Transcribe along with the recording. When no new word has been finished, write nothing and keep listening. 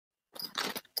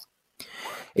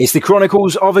It's the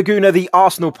Chronicles of a Gooner, the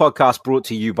Arsenal podcast brought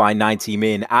to you by 90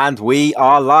 Min, and we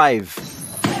are live.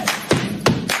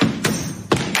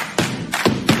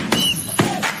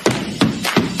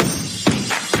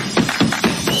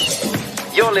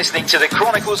 You're listening to the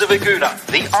Chronicles of a Gooner,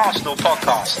 the Arsenal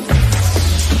podcast.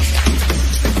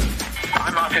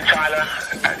 I'm Martin Tyler,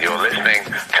 and you're listening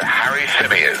to Harry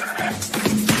Symeou.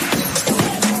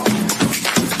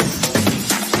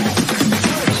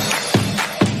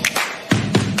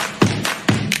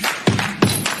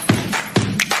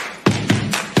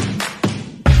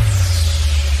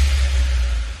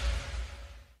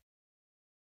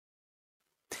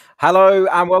 Hello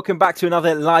and welcome back to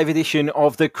another live edition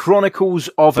of the Chronicles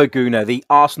of a Gooner, the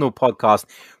Arsenal podcast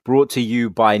brought to you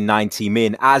by 90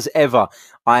 Min. As ever,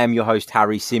 I am your host,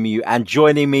 Harry Symeou, and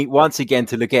joining me once again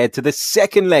to look ahead to the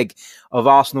second leg of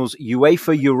Arsenal's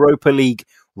UEFA Europa League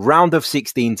round of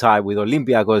 16 tie with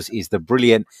OIympiacos is the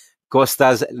brilliant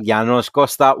Kostas Llanos.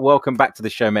 Costa, welcome back to the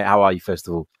show, mate. How are you, first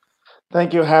of all?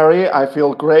 Thank you, Harry. I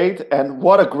feel great. And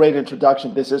what a great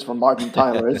introduction this is from Martin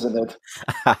Tyler, isn't it?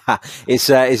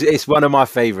 It's one of my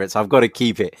favorites. I've got to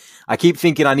keep it. I keep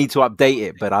thinking I need to update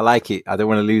it, but I like it. I don't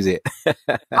want to lose it.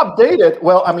 Update it?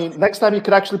 Well, I mean, next time you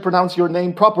could actually pronounce your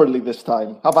name properly this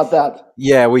time. How about that?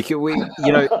 Yeah, we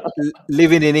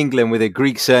living in England with a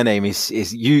Greek surname is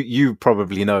you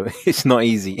probably know it's not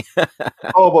easy.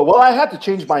 Well, I had to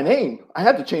change my name.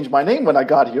 When I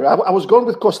got here. I was going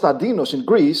with Konstantinos in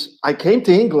Greece. I came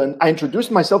to England. I introduced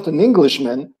myself to an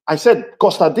Englishman. I said,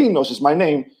 Konstantinos is my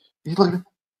name. He's like,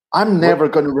 I'm never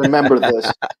going to remember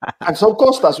this. And so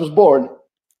Kostas was born.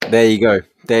 There you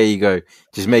go.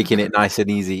 Just making it nice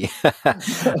and easy.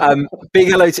 Big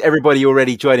hello to everybody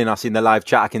already joining us in the live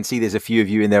chat. I can see there's a few of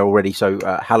you in there already. So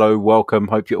hello, welcome.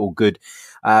 Hope you're all good.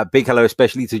 Big hello,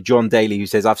 especially to John Daly, who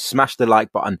says, I've smashed the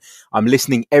like button. I'm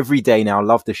listening every day now.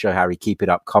 Love the show, Harry. Keep it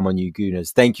up. Come on, you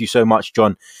Gooners. Thank you so much,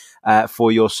 John,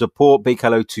 for your support. Big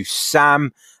hello to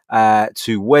Sam,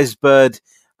 to Wesbird,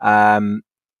 and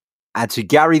to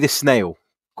Gary the Snail.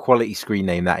 Quality screen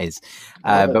name, that is.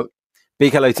 But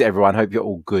big hello to everyone. Hope you're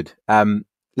all good.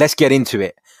 Let's get into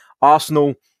it.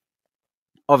 Arsenal,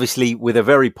 obviously, with a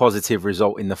very positive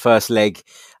result in the first leg,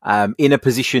 in a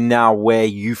position now where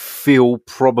you feel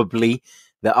probably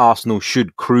that Arsenal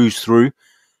should cruise through.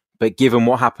 But given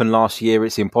what happened last year,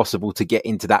 it's impossible to get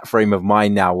into that frame of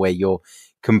mind now where you're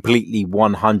completely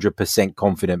 100%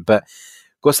 confident. But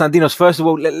Konstantinos, first of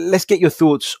all, let's get your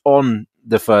thoughts on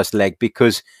the first leg,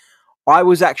 because I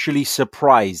was actually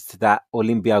surprised that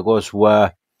Olympiacos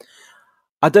were,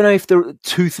 I don't know if the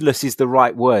toothless is the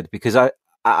right word, because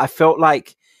I felt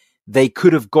like they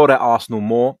could have got at Arsenal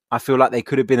more. I feel like they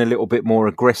could have been a little bit more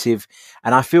aggressive.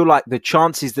 And I feel like the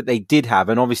chances that they did have,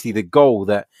 and obviously the goal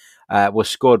that was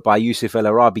scored by Youssef El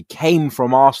Arabi, came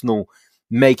from Arsenal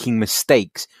making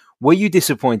mistakes. Were you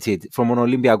disappointed from an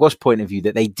Olympiacos point of view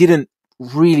that they didn't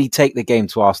really take the game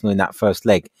to Arsenal in that first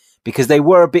leg? Because they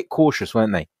were a bit cautious,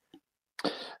 weren't they?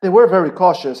 They were very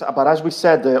cautious, but as we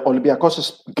said, the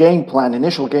Olympiacos'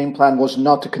 initial game plan was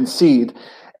not to concede,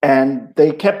 and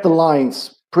they kept the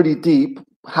lines pretty deep.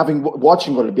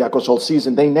 Watching Olympiacos all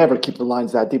season, they never keep the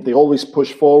lines that deep. They always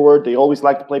push forward. They always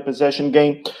like to play possession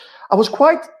game. I was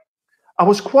quite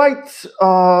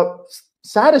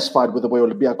satisfied with the way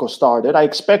Olympiacos started. I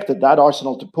expected that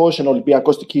Arsenal to push and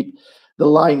Olympiacos to keep the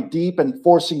line deep and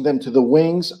forcing them to the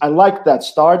wings. I liked that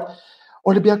start.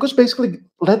 Olympiacos basically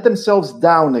let themselves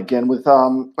down again with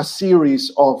a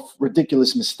series of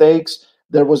ridiculous mistakes.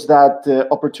 There was that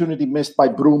opportunity missed by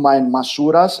Bruma and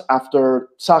Masouras after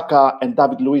Saka and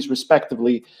David Luiz,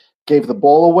 respectively, gave the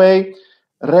ball away.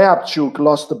 Reapchuk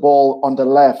lost the ball on the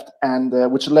left, and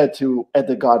which led to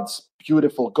Ødegaard's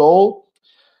beautiful goal.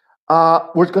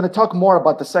 We're going to talk more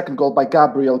about the second goal by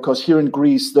Gabriel, because here in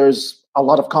Greece, there's a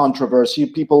lot of controversy.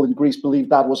 People in Greece believe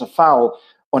that was a foul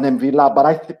on M'Vila, but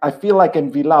I feel like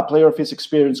M'Vila, player of his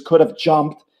experience, could have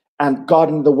jumped and got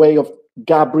in the way of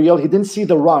Gabriel. He didn't see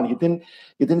the run. He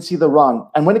didn't see the run.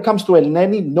 And when it comes to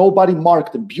Elneny, nobody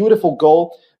marked him. Beautiful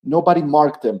goal. Nobody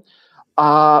marked him.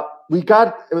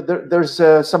 There's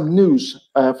some news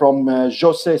from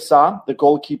José Sá, the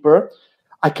goalkeeper.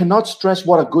 I cannot stress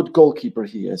what a good goalkeeper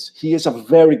he is. He is a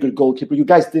very good goalkeeper. You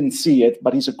guys didn't see it,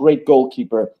 but he's a great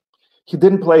goalkeeper. He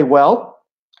didn't play well.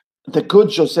 The good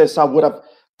José Sá would have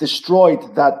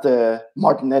destroyed that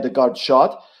Martin Ødegaard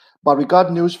shot. But we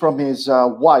got news from his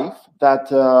wife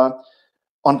that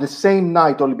on the same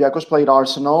night Olympiacos played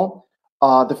Arsenal,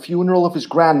 the funeral of his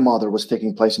grandmother was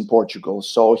taking place in Portugal.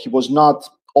 So he was not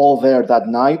all there that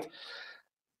night.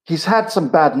 He's had some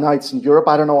bad nights in Europe.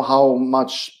 I don't know how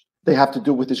much they have to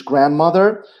do with his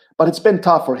grandmother, but it's been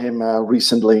tough for him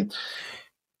recently.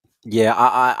 Yeah,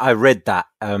 I read that.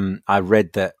 I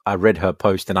read that. I read her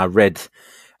post, and I read,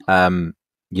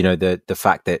 the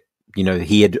fact that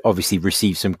he had obviously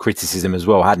received some criticism as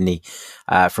well, hadn't he,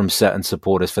 from certain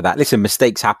supporters for that. Listen,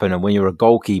 mistakes happen, and when you're a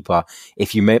goalkeeper,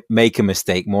 if you make a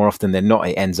mistake, more often than not,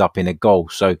 it ends up in a goal.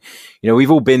 So, we've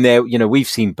all been there. We've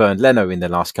seen Bernd Leno in the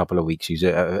last couple of weeks, who's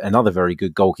another very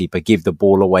good goalkeeper, give the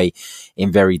ball away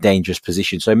in very dangerous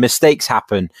positions. So mistakes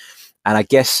happen, and I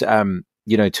guess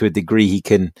to a degree he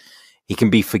can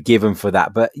be forgiven for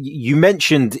that. But you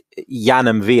mentioned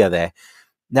Yanam Villa there.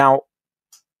 Now,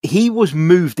 he was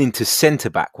moved into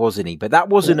centre-back, wasn't he? But that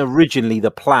wasn't originally the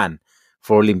plan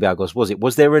for Olympiacos, was it?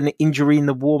 Was there an injury in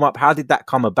the warm-up? How did that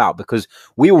come about? Because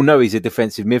we all know he's a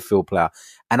defensive midfield player,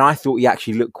 and I thought he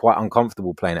actually looked quite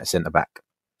uncomfortable playing at centre-back.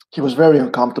 He was very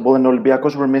uncomfortable, and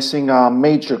Olympiacos were missing a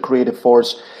major creative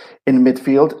force in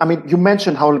midfield. I mean, you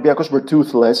mentioned how Olympiacos were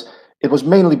toothless. It was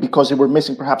mainly because they were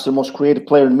missing perhaps the most creative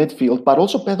player in midfield, but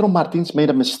also Pedro Martins made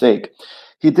a mistake.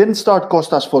 He didn't start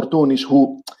Kostas Fortounis,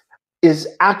 who is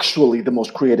actually the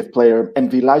most creative player,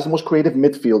 and Villa is the most creative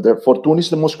midfielder. Fortounis is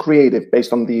the most creative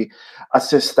based on the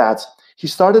assist stats. He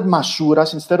started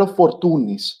Masouras instead of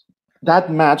Fortounis.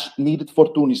 That match needed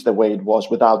Fortounis the way it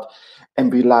was without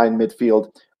Villa in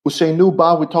midfield.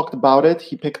 Ousseinou, we talked about it.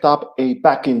 He picked up a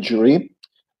back injury.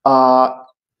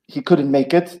 He couldn't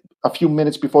make it a few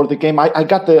minutes before the game. I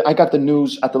got the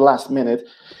news at the last minute.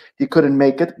 He couldn't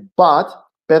make it, but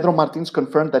Pedro Martins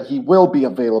confirmed that he will be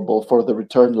available for the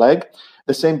return leg.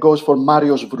 The same goes for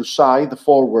Marios Vrousai, the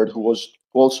forward, who was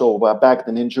also bagged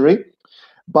an injury.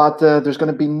 But there's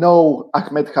going to be no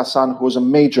Ahmed Hassan, who was a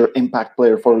major impact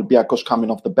player for Olympiacos coming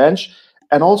off the bench.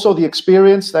 And also the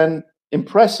experienced and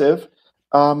impressive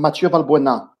Mathieu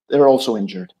Valbuena. They're also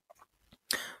injured.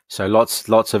 So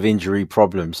lots of injury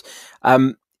problems.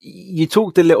 You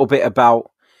talked a little bit about,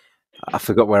 I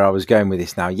forgot where I was going with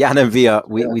this now. Yanam Villa,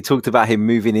 we talked about him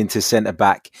moving into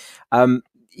centre-back.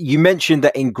 You mentioned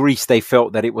that in Greece they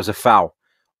felt that it was a foul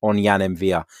on Yanam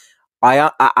Villa.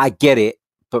 I get it,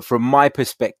 but from my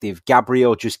perspective,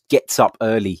 Gabriel just gets up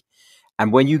early.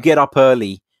 And when you get up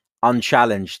early,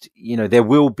 unchallenged, there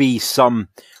will be some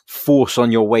force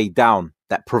on your way down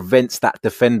that prevents that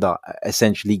defender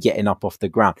essentially getting up off the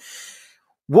ground.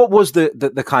 What was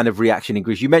the kind of reaction in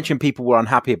Greece? You mentioned people were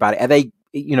unhappy about it. Are they,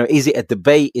 is it a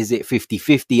debate? Is it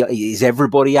 50-50? Is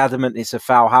everybody adamant it's a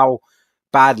foul? How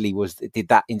badly did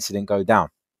that incident go down?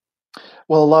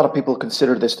 Well, a lot of people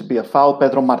consider this to be a foul.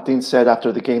 Pedro Martins said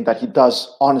after the game that he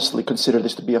does honestly consider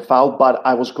this to be a foul, but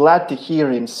I was glad to hear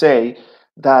him say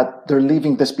that they're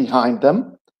leaving this behind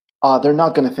them. They're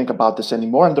not going to think about this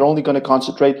anymore, and they're only going to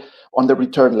concentrate on the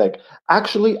return leg.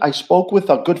 Actually, I spoke with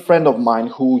a good friend of mine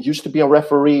who used to be a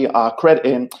referee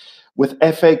with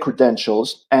FA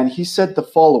credentials, and he said the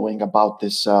following about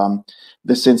this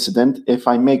incident, if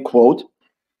I may quote.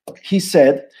 He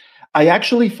said, "I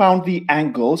actually found the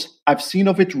angles I've seen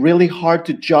of it really hard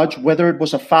to judge whether it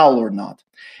was a foul or not.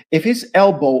 If his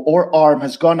elbow or arm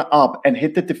has gone up and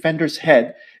hit the defender's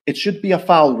head, it should be a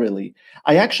foul, really.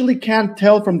 I actually can't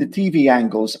tell from the TV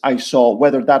angles I saw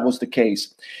whether that was the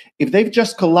case. If they've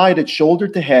just collided shoulder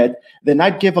to head, then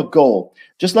I'd give a goal.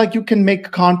 Just like you can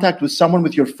make contact with someone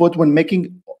with your foot when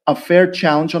making a fair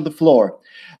challenge on the floor.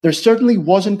 There certainly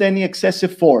wasn't any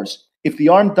excessive force. If the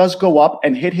arm does go up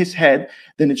and hit his head,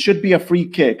 then it should be a free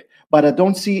kick, but I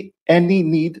don't see any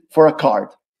need for a card."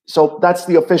 So that's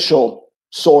the official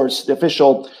source, the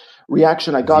official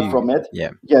reaction I got from it.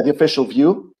 Yeah, the official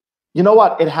view. You know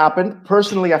what? It happened.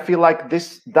 Personally, I feel like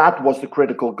that was the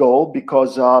critical goal,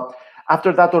 because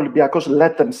after that, Olympiacos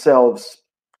let themselves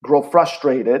grow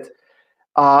frustrated.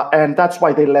 And that's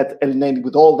why they let El Neni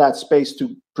with all that space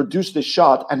to produce this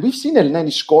shot. And we've seen El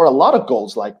Neni score a lot of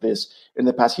goals like this in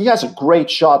the past. He has a great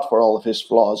shot for all of his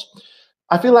flaws.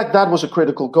 I feel like that was a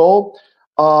critical goal.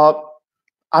 I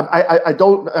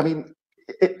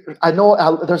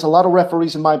know there's a lot of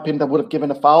referees, in my opinion, that would have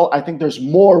given a foul. I think there's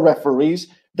more referees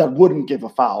that wouldn't give a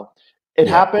foul. It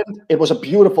happened. It was a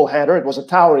beautiful header. It was a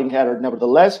towering header.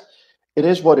 Nevertheless, it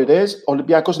is what it is.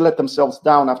 Olympiacos let themselves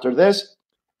down after this.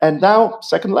 And now,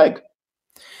 second leg.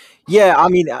 Yeah, I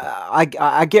mean,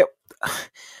 I get.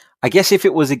 I guess if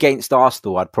it was against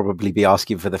Arsenal, I'd probably be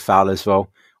asking for the foul as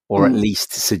well, or at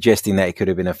least suggesting that it could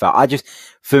have been a foul.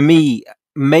 For me,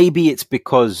 maybe it's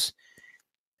because,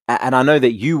 and I know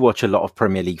that you watch a lot of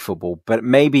Premier League football, but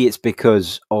maybe it's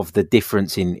because of the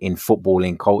difference in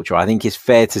footballing culture. I think it's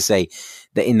fair to say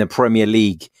that in the Premier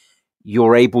League,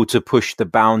 you're able to push the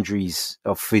boundaries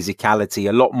of physicality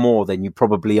a lot more than you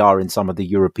probably are in some of the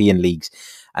European leagues.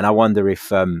 And I wonder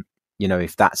if,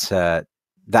 if that's,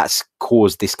 that's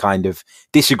caused this kind of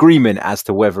disagreement as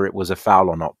to whether it was a foul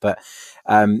or not. But,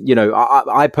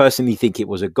 I personally think it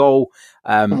was a goal.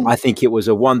 I think it was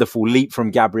a wonderful leap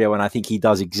from Gabriel, and I think he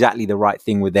does exactly the right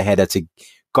thing with the header to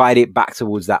guide it back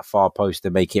towards that far post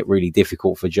and make it really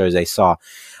difficult for Jose Sarr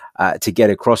to get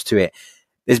across to it.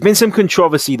 There's been some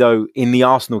controversy, though, in the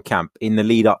Arsenal camp in the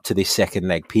lead up to this second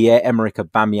leg. Pierre-Emerick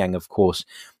Aubameyang, of course,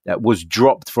 was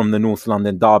dropped from the North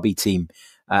London derby team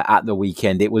at the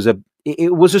weekend. It was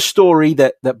a story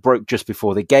that broke just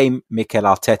before the game. Mikel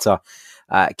Arteta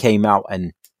came out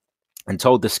and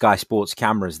told the Sky Sports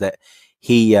cameras that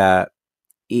he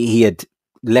had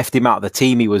left him out of the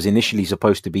team. He was initially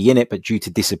supposed to be in it, but due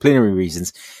to disciplinary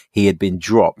reasons, he had been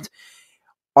dropped.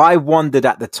 I wondered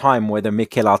at the time whether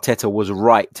Mikel Arteta was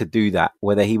right to do that,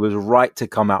 whether he was right to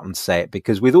come out and say it,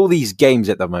 because with all these games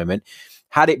at the moment,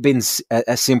 had it been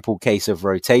a simple case of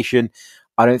rotation,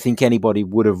 I don't think anybody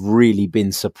would have really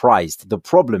been surprised. The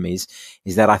problem is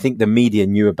that I think the media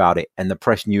knew about it and the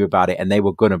press knew about it and they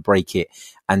were going to break it.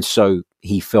 And so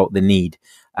he felt the need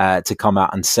to come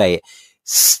out and say it.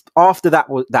 After that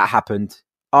happened,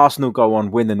 Arsenal go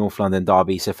on, win the North London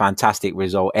derby. It's a fantastic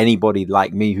result. Anybody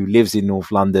like me who lives in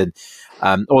North London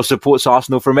or supports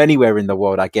Arsenal from anywhere in the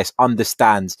world, I guess,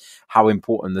 understands how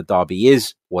important the derby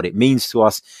is, what it means to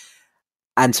us.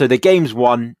 And so the game's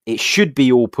won. It should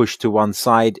be all pushed to one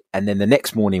side. And then the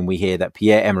next morning we hear that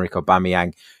Pierre-Emerick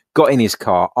Aubameyang got in his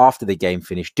car after the game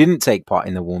finished, didn't take part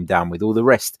in the warm down with all the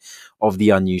rest of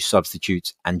the unused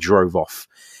substitutes and drove off.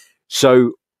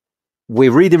 So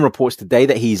we're reading reports today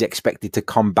that he's expected to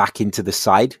come back into the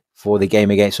side for the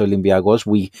game against Olympiacos.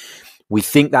 We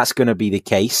think that's going to be the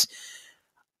case.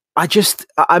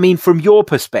 I mean, from your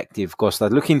perspective, Costa,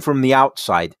 looking from the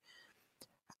outside,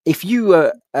 if you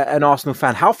were an Arsenal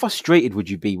fan, how frustrated would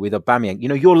you be with Aubameyang?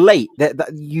 You're late.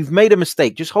 You've made a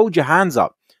mistake. Just hold your hands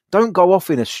up. Don't go off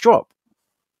in a strop.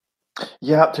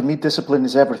 Yeah, to me, discipline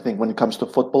is everything when it comes to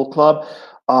football club.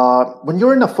 When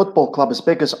you're in a football club as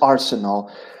big as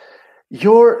Arsenal,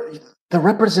 the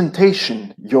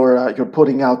representation you're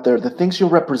putting out there, the things you're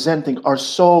representing are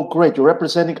so great. You're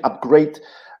representing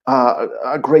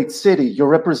a great city. You're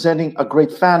representing a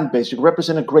great fan base. You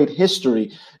represent a great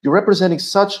history. You're representing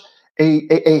such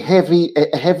a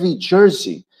heavy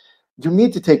jersey. You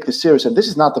need to take this serious. And this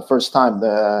is not the first time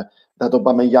that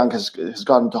Aubameyang has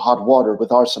gotten into hot water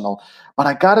with Arsenal. But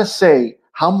I gotta say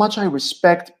how much I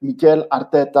respect Mikel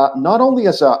Arteta, not only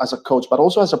as a coach but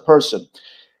also as a person.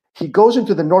 He goes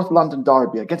into the North London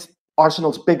derby against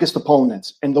Arsenal's biggest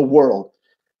opponents in the world.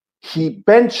 He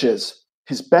benches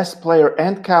his best player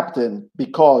and captain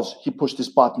because he pushed his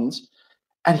buttons,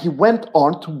 and he went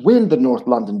on to win the North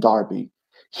London derby.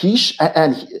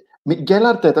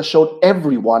 Miguel Arteta showed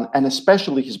everyone, and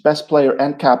especially his best player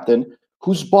and captain,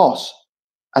 who's boss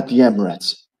at the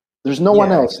Emirates. There's no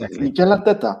one else. Exactly. Miguel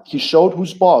Arteta, he showed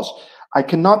who's boss. I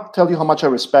cannot tell you how much I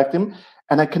respect him,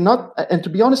 and to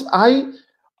be honest,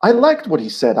 I liked what he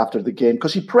said after the game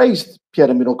because he praised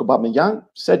Pierre-Emerick Aubameyang,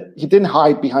 said he didn't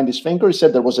hide behind his finger. He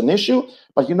said there was an issue,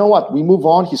 but you know what? We move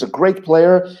on. He's a great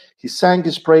player. He sang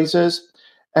his praises.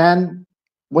 And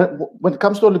when it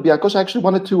comes to Olympiacos, I actually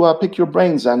wanted to pick your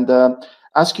brains and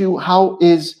ask you, how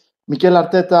is Mikel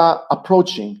Arteta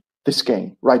approaching this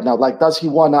game right now? Like, does he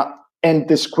want to end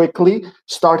this quickly,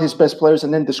 start his best players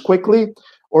and end this quickly?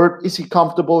 Or is he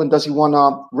comfortable and does he want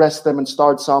to rest them and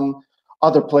start some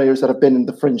other players that have been in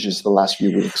the fringes the last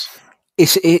few weeks?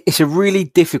 It's a really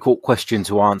difficult question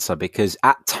to answer because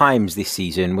at times this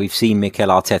season we've seen Mikel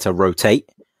Arteta rotate,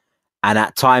 and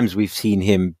at times we've seen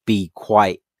him be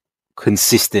quite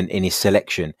consistent in his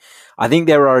selection. I think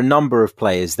there are a number of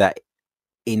players that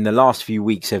in the last few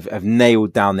weeks have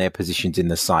nailed down their positions in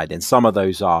the side, and some of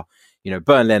those are,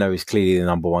 Bernd Leno is clearly the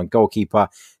number one goalkeeper.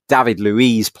 David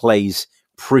Luiz plays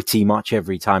pretty much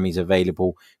every time he's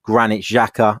available. Granit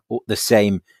Xhaka, the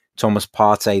same. Thomas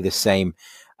Partey, the same.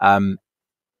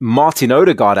 Martin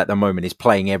Odegaard at the moment is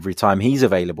playing every time he's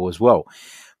available as well.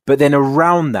 But then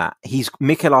around that,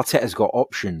 Mikel Arteta's got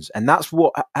options. And that's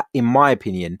what, in my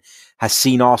opinion, has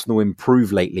seen Arsenal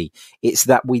improve lately. It's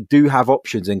that we do have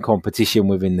options and competition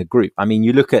within the group. I mean,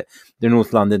 you look at the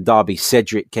North London derby,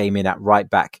 Cedric came in at right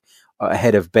back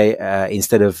ahead of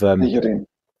instead of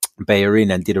Bellerin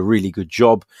and did a really good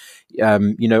job.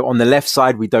 On the left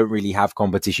side, we don't really have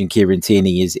competition. Kieran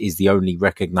Tierney is the only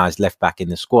recognised left back in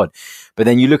the squad. But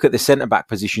then you look at the centre back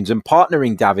positions and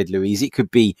partnering David Luiz, it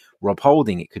could be Rob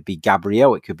Holding, it could be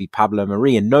Gabriel, it could be Pablo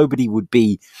Mari, and nobody would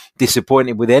be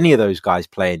disappointed with any of those guys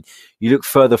playing. You look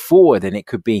further forward and it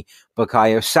could be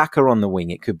Bukayo Saka on the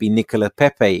wing, it could be Nicola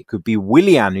Pepe, it could be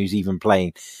Willian, who's even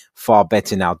playing far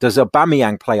better now. Does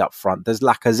Aubameyang play up front? Does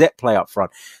Lacazette play up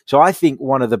front? So I think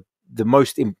one of the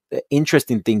most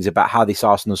interesting things about how this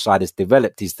Arsenal side has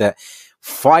developed is that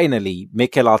finally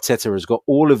Mikel Arteta has got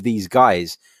all of these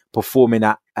guys performing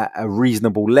at a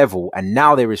reasonable level, and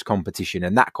now there is competition,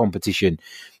 and that competition,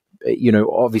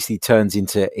 obviously turns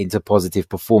into positive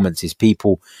performances.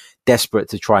 People desperate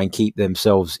to try and keep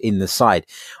themselves in the side.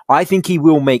 I think he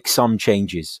will make some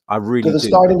changes. I really do. To the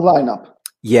starting lineup.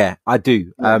 Yeah, I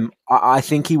do. Yeah. I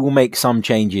think he will make some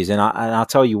changes, and I'll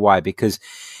tell you why. Because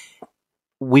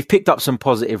we've picked up some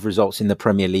positive results in the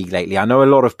Premier League lately. I know a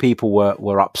lot of people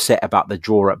were upset about the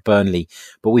draw at Burnley,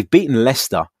 but we've beaten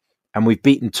Leicester and we've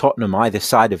beaten Tottenham either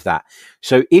side of that.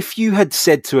 So if you had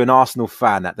said to an Arsenal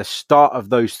fan at the start of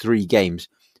those 3 games,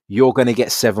 you're going to get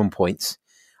 7 points,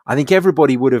 I think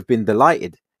everybody would have been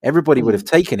delighted. Everybody would have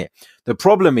taken it. The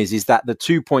problem is that the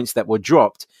 2 points that were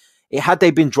dropped, had they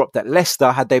been dropped at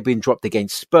Leicester, had they been dropped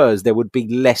against Spurs, there would be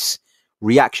less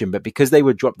reaction. But because they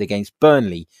were dropped against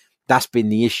Burnley, that's been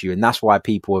the issue, and that's why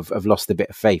people have lost a bit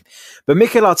of faith. But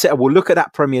Mikel Arteta will look at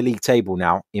that Premier League table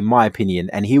now, in my opinion,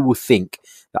 and he will think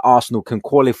that Arsenal can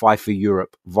qualify for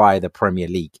Europe via the Premier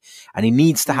League. And he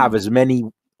needs to have as many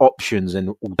options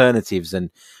and alternatives and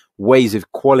ways of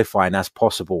qualifying as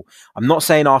possible. I'm not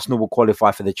saying Arsenal will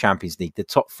qualify for the Champions League. The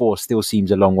top 4 still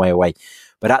seems a long way away.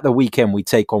 But at the weekend, we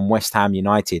take on West Ham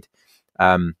United,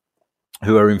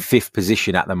 who are in 5th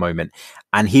position at the moment.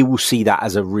 And he will see that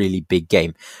as a really big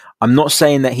game. I'm not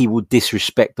saying that he will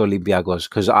disrespect Olympiacos,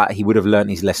 because he would have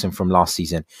learned his lesson from last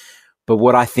season. But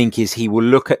what I think is he will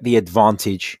look at the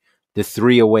advantage, the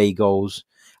 3 away goals,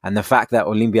 and the fact that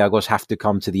Olympiacos have to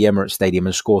come to the Emirates Stadium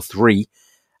and score 3,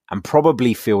 and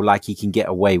probably feel like he can get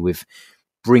away with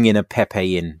bringing a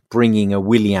Pepe in, bringing a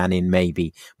Willian in,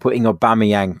 maybe putting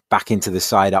Aubameyang back into the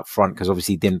side up front, because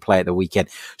obviously he didn't play at the weekend.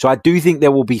 So I do think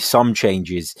there will be some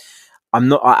changes.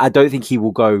 I don't think he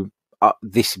will go,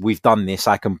 we've done this,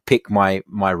 I can pick my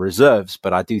reserves,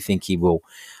 but I do think he will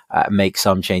make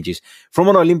some changes. From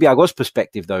an Olympiacos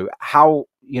perspective, though,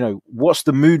 what's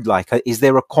the mood like? Is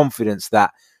there a confidence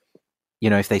that,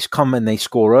 if they come and they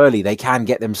score early, they can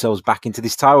get themselves back into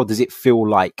this tie, or does it feel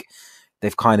like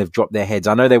they've kind of dropped their heads?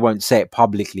 I know they won't say it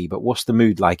publicly, but what's the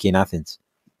mood like in Athens?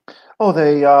 Oh,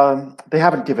 they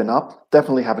haven't given up.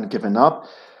 Definitely haven't given up.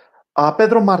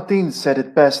 Pedro Martin said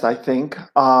it best, I think.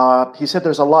 He said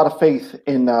there's a lot of faith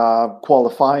in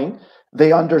qualifying.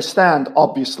 They understand,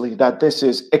 obviously, that this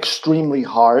is extremely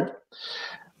hard.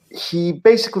 He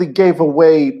basically gave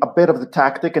away a bit of the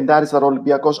tactic, and that is that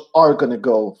Olympiacos are going to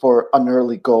go for an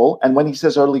early goal. And when he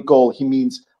says early goal, he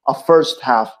means a first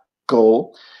half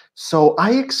goal. So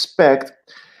I expect,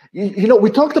 we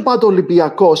talked about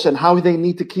Olympiacos and how they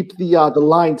need to keep the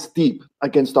lines deep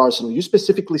against Arsenal. You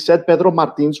specifically said Pedro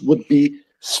Martins would be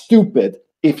stupid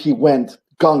if he went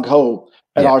gung-ho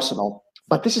at Arsenal.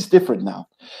 But this is different now.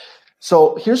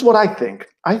 So here's what I think.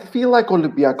 I feel like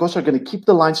Olympiacos are going to keep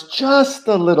the lines just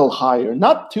a little higher,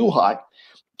 not too high,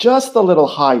 just a little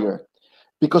higher.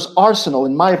 Because Arsenal,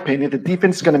 in my opinion, the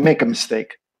defense is going to make a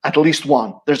mistake, at least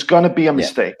one. There's going to be a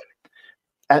mistake.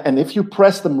 And if you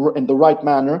press them in the right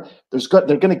manner,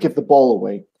 they're going to give the ball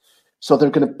away. So they're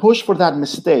going to push for that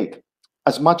mistake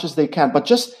as much as they can, but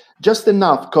just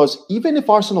enough, because even if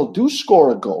Arsenal do score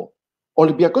a goal,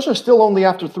 Olympiacos are still only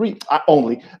after 3.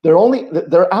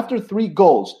 They're after 3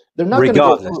 goals. They're not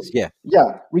regardless.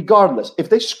 Regardless. If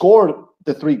they score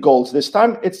the 3 goals this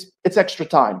time, it's extra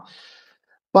time.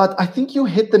 But I think you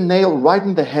hit the nail right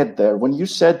in the head there when you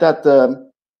said that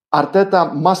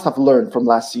Arteta must have learned from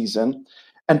last season.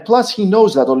 And plus, he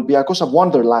knows that Olympiacos have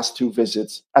won their last 2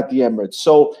 visits at the Emirates.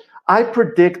 So I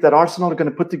predict that Arsenal are going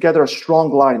to put together a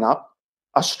strong lineup,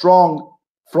 a strong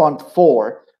front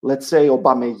 4. Let's say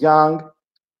Aubameyang,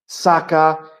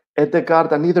 Saka,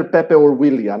 Ødegaard, and either Pepe or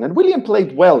Willian. And Willian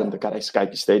played well in the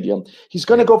Karaiskaki Stadium. He's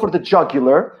going to go for the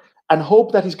jugular and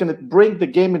hope that he's going to bring the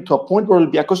game into a point where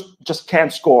Olympiacos just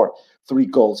can't score 3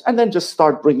 goals. And then just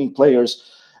start bringing players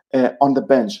on the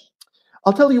bench.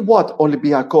 I'll tell you what,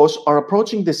 Olympiacos are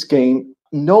approaching this game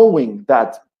knowing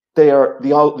that they are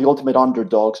the ultimate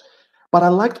underdogs. But I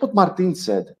liked what Martin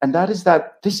said, and that is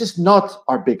that this is not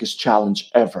our biggest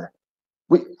challenge ever.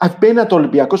 I've been at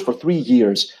Olympiacos for 3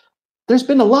 years. There's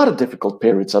been a lot of difficult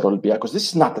periods at Olympiacos. This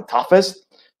is not the toughest.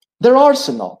 They're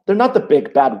Arsenal. They're not the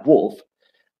big bad wolf.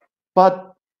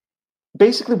 But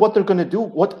basically what they're going to do,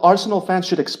 what Arsenal fans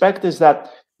should expect is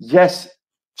that, yes,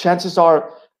 chances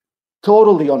are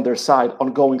totally on their side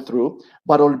on going through,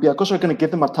 but Olympiacos are going to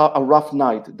give them a rough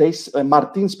night.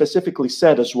 Martin specifically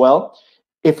said as well,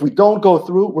 if we don't go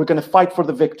through, we're going to fight for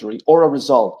the victory or a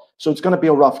result. So it's going to be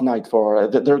a rough night for.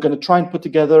 They're going to try and put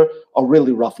together a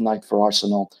really rough night for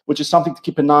Arsenal, which is something to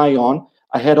keep an eye on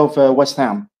ahead of West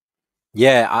Ham.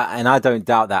 Yeah, I don't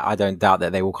doubt that. I don't doubt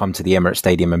that they will come to the Emirates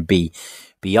Stadium and be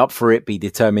up for it, be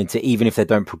determined to, even if they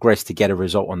don't progress, to get a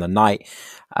result on the night,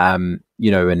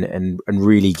 you know, and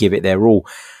really give it their all.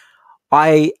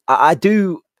 I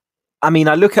do. I mean,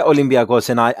 I look at Olympiacos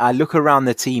and I look around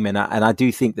the team and I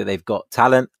do think that they've got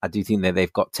talent. I do think that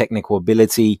they've got technical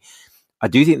ability. I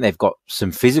do think they've got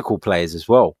some physical players as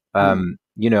well.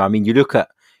 You know, I mean, you look at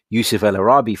Yusuf El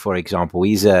Arabi, for example.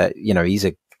 He's a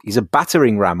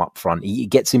battering ram up front. He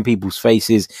gets in people's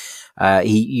faces.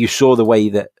 You saw the way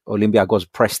that Olympiacos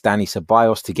pressed Dani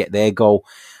Ceballos to get their goal.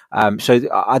 So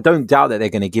I don't doubt that they're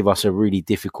going to give us a really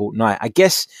difficult night. I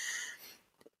guess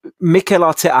Mikel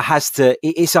Arteta has to.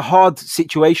 It's a hard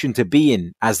situation to be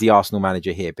in as the Arsenal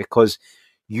manager here, because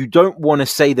you don't want to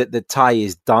say that the tie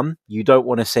is done. You don't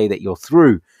want to say that you're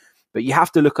through, but you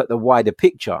have to look at the wider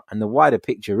picture. And the wider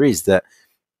picture is that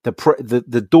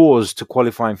the doors to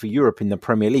qualifying for Europe in the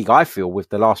Premier League, I feel, with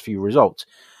the last few results,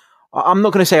 I'm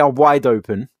not going to say are wide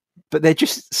open, but they're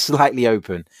just slightly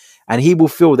open. And he will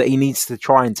feel that he needs to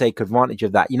try and take advantage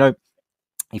of that. You know,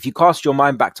 if you cast your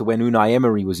mind back to when Unai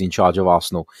Emery was in charge of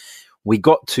Arsenal, we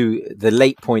got to the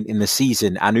late point in the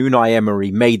season and Unai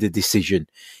Emery made a decision.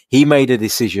 He made a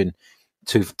decision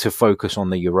to focus on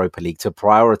the Europa League, to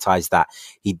prioritise that.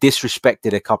 He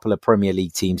disrespected a couple of Premier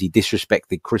League teams. He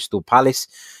disrespected Crystal Palace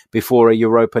before a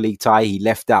Europa League tie. He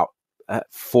left out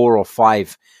 4 or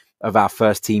 5 of our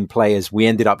first team players. We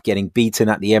ended up getting beaten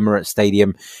at the Emirates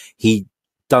Stadium. He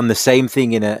done the same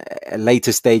thing in a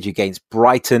later stage against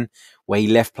Brighton, where he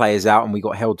left players out and we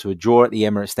got held to a draw at the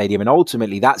Emirates Stadium. And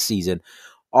ultimately that season,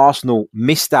 Arsenal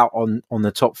missed out on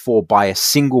the top 4 by a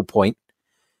single point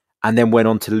and then went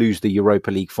on to lose the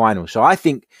Europa League final. So I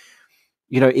think,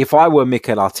 you know, if I were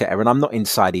Mikel Arteta, and I'm not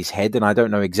inside his head and I don't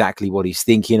know exactly what he's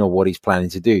thinking or what he's planning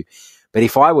to do, but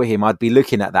if I were him, I'd be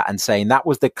looking at that and saying that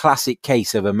was the classic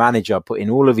case of a manager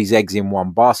putting all of his eggs in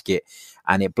one basket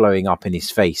and it blowing up in his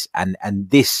face. And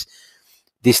this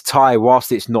tie,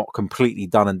 whilst it's not completely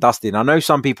done and dusted, I know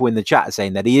some people in the chat are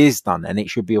saying that it is done and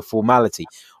it should be a formality.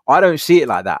 I don't see it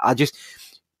like that. I just,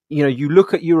 you know, you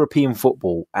look at European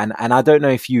football and I don't know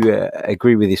if you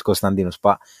agree with this, Konstantinos,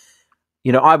 but,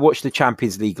 you know, I watched the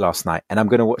Champions League last night and I'm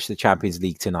going to watch the Champions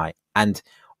League tonight. And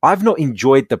I've not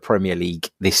enjoyed the Premier League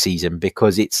this season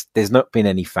because there's not been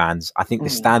any fans. I think the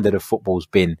standard of football's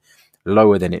been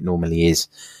lower than it normally is.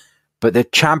 But the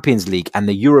Champions League and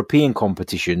the European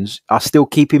competitions are still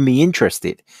keeping me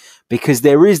interested because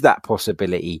there is that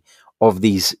possibility of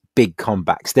these big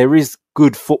comebacks. There is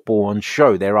good football on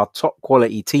show. There are top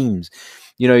quality teams.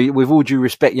 You know, with all due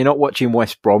respect, you're not watching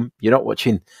West Brom. You're not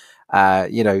watching,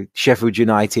 you know, Sheffield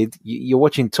United. You're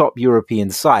watching top European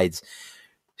sides.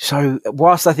 So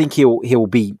whilst I think he'll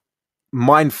be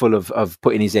mindful of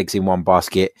putting his eggs in one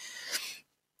basket,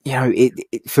 you know,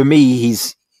 for me,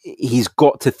 he's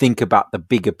got to think about the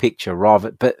bigger picture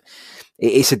but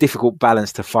it's a difficult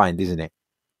balance to find, isn't it?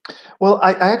 Well,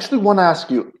 I actually want to ask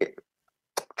you,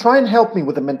 try and help me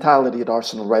with the mentality at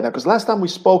Arsenal right now, because last time we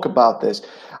spoke about this,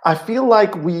 I feel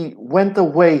like we went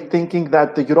away thinking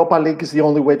that the Europa League is the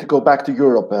only way to go back to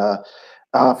Europe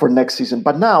for next season.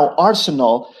 But now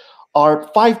Arsenal are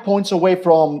 5 points away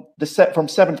from from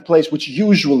 7th place, which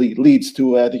usually leads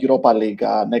to the Europa League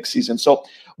next season. So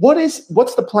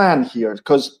what's the plan here?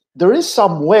 Because there is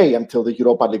some way until the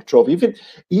Europa League trophy.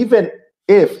 Even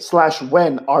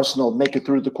if/when Arsenal make it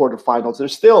through the quarterfinals,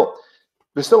 there's still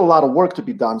a lot of work to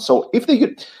be done. So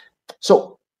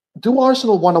do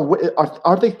Arsenal want to win?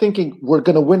 Are they thinking we're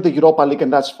going to win the Europa League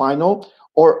and that's final?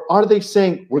 Or are they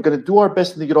saying we're going to do our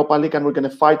best in the Europa League and we're going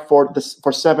to fight for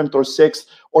 7th or 6th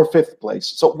or 5th place?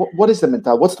 So what is the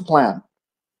mentality? What's the plan?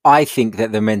 I think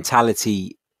that the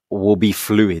mentality will be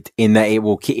fluid in that it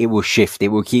will shift. It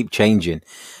will keep changing.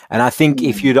 And I think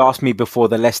if you'd asked me before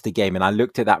the Leicester game and I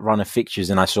looked at that run of fixtures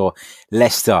and I saw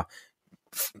Leicester,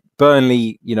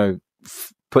 Burnley, you know,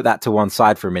 put that to one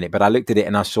side for a minute, but I looked at it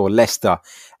and I saw Leicester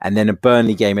and then a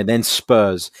Burnley game and then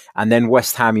Spurs and then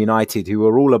West Ham United, who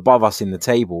are all above us in the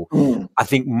table. I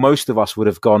think most of us would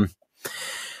have gone,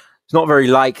 it's not very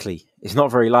likely. It's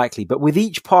not very likely. But with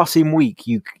each passing week,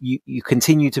 you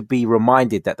continue to be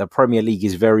reminded that the Premier League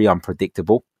is very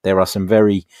unpredictable. There are some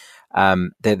very, there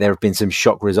have been some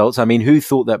shock results. I mean, who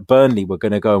thought that Burnley were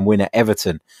going to go and win at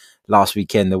Everton last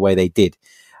weekend the way they did?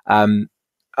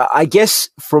 I guess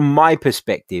from my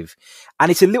perspective,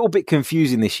 and it's a little bit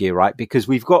confusing this year, right? Because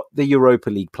we've got the Europa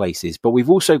League places, but we've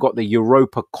also got the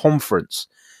Europa Conference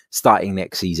starting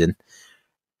next season.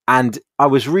 And I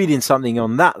was reading something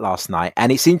on that last night,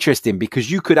 and it's interesting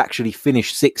because you could actually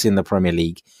finish 6th in the Premier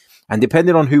League. And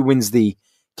depending on who wins the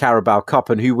Carabao Cup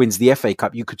and who wins the FA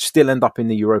Cup, you could still end up in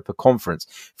the Europa Conference,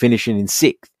 finishing in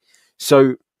 6th.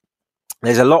 So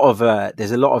there's a lot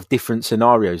of different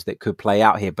scenarios that could play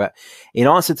out here. But in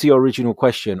answer to your original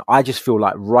question, I just feel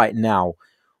like right now,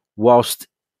 whilst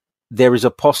there is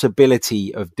a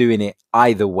possibility of doing it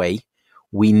either way,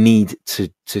 we need to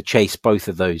chase both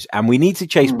of those. And we need to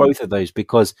chase both of those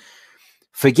because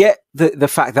forget the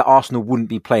fact that Arsenal wouldn't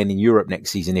be playing in Europe next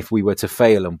season if we were to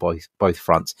fail on both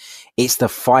fronts. It's the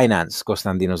finance,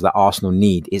 Constantinos, that Arsenal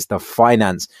need. It's the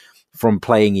finance from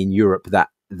playing in Europe that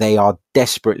they are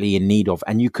desperately in need of.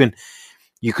 And you can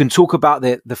talk about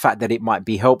the fact that it might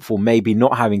be helpful, maybe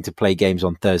not having to play games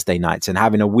on Thursday nights and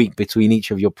having a week between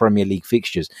each of your Premier League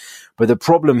fixtures. But the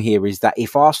problem here is that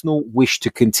if Arsenal wish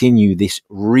to continue this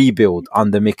rebuild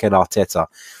under Mikel Arteta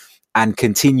and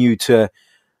continue to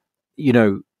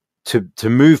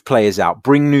move players out,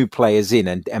 bring new players in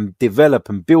and develop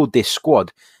and build this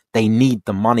squad, they need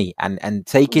the money. And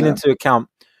taking into account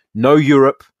no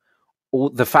Europe, or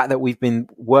the fact that we've been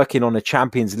working on a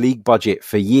Champions League budget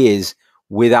for years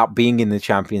without being in the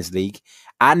Champions League,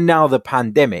 and now the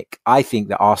pandemic, I think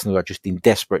that Arsenal are just in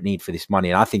desperate need for this money.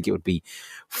 And I think it would be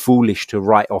foolish to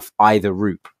write off either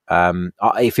route.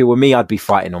 If it were me, I'd be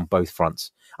fighting on both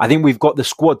fronts. I think we've got the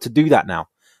squad to do that now.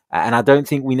 And I don't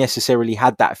think we necessarily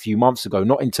had that a few months ago,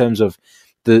 not in terms of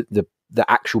the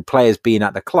actual players being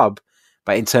at the club,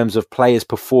 but in terms of players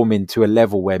performing to a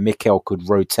level where Mikel could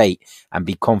rotate and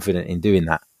be confident in doing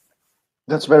that.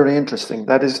 That's very interesting.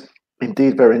 That is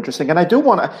indeed very interesting. And I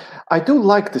do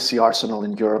like to see Arsenal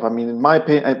in Europe. I mean, in my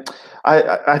opinion,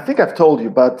 I think I've told you,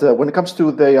 but when it comes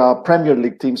to the Premier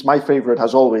League teams, my favorite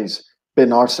has always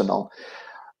been Arsenal.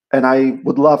 And I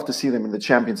would love to see them in the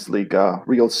Champions League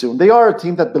real soon. They are a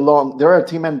team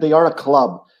and they are a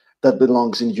club that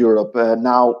belongs in Europe.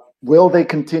 Now, will they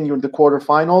continue in the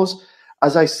quarterfinals?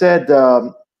 As I said,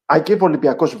 I give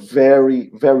Olympiacos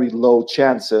very, very low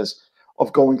chances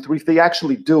of going through. If they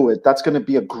actually do it, that's going to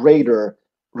be a greater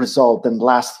result than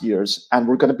last year's. And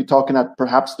we're going to be talking at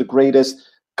perhaps the greatest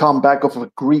comeback of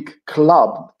a Greek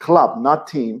club, not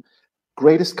team,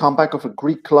 greatest comeback of a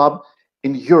Greek club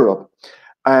in Europe.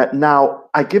 Now,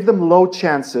 I give them low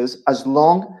chances as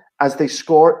long as they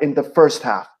score in the first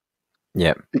half.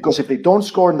 Yeah. Because if they don't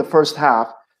score in the first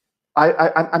half,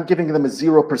 I'm giving them a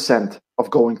 0% of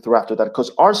going through after that.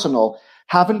 Because Arsenal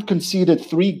haven't conceded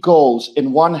 3 goals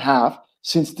in one half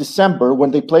since December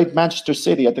when they played Manchester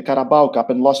City at the Carabao Cup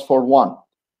and lost 4-1.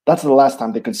 That's the last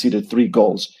time they conceded 3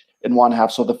 goals in one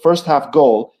half. So the first half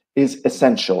goal is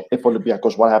essential if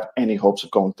Olympiacos want to have any hopes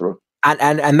of going through.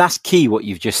 And that's key what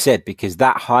you've just said, because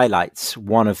that highlights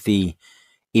one of the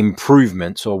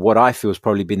improvements, or what I feel has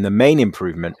probably been the main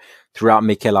improvement throughout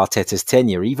Mikel Arteta's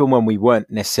tenure. Even when we weren't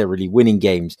necessarily winning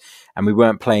games and we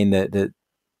weren't playing the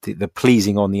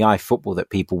pleasing on the eye football that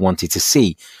people wanted to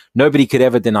see, nobody could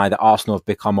ever deny that Arsenal have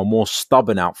become a more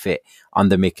stubborn outfit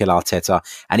under Mikel Arteta.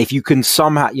 And if you can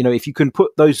somehow, if you can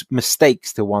put those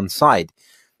mistakes to one side,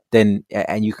 then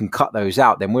and you can cut those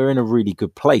out, then we're in a really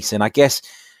good place. And I guess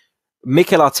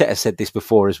Mikel Arteta said this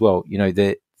before as well.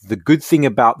 The good thing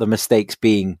about the mistakes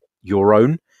being your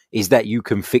own is that you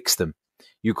can fix them.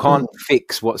 You can't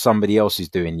fix what somebody else is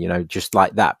doing, just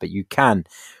like that. But you can,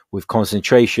 with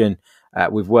concentration,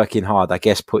 with working hard, I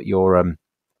guess, put your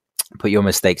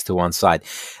mistakes to one side.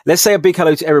 Let's say a big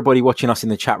hello to everybody watching us in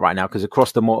the chat right now, because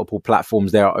across the multiple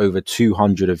platforms, there are over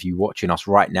 200 of you watching us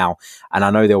right now. And I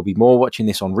know there will be more watching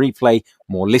this on replay,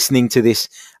 more listening to this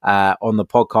on the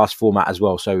podcast format as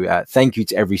well. So thank you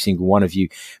to every single one of you.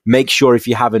 Make sure, if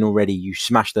you haven't already, you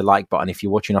smash the like button. If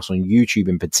you're watching us on YouTube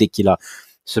in particular,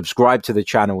 subscribe to the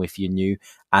channel if you're new.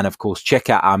 And of course, check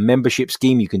out our membership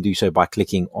scheme. You can do so by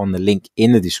clicking on the link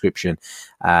in the description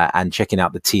and checking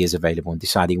out the tiers available and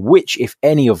deciding which, if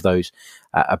any of those,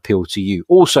 appeal to you.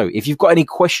 Also, if you've got any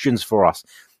questions for us,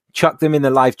 chuck them in the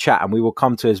live chat and we will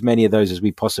come to as many of those as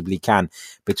we possibly can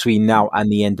between now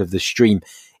and the end of the stream.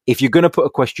 If you're going to put a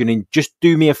question in, just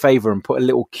do me a favor and put a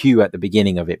little Q at the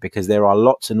beginning of it, because there are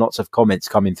lots and lots of comments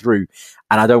coming through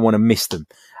and I don't want to miss them.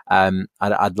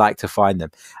 I'd like to find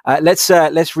them.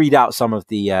 Let's read out some of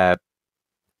the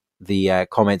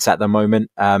comments at the moment.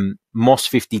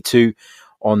 Moss52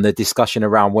 on the discussion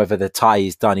around whether the tie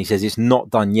is done. He says it's not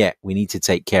done yet. We need to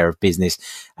take care of business.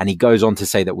 And he goes on to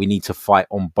say that we need to fight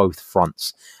on both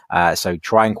fronts. So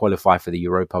try and qualify for the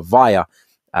Europa via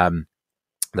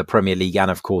the Premier League,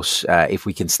 and of course, if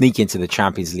we can sneak into the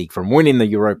Champions League from winning the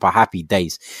Europa, happy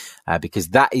days, because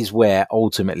that is where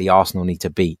ultimately Arsenal need to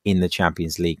be, in the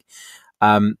Champions League.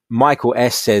 Michael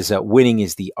S says that winning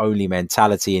is the only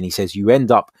mentality, and he says you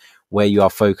end up where you are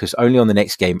focused only on the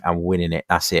next game and winning it.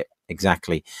 That's it.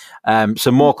 Exactly.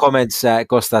 Some more comments,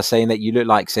 Costa, saying that you look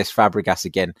like Cesc Fabregas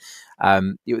again.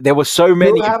 There were so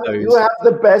many of those.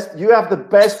 You have the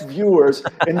best viewers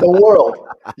in the world.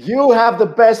 You have the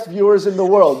best viewers in the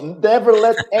world. Never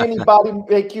let anybody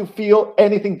make you feel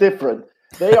anything different.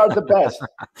 They are the best.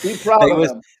 Be proud of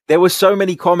them. There were so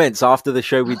many comments after the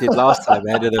show we did last time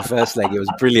ahead of the first leg. It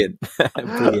was brilliant.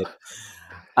 Brilliant.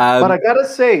 But I gotta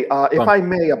say, if I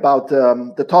may, about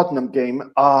the Tottenham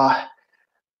game,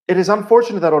 it is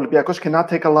unfortunate that Olympiacos cannot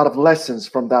take a lot of lessons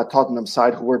from that Tottenham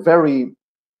side, who were very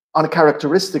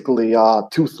uncharacteristically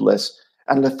toothless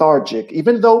and lethargic.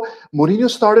 Even though Mourinho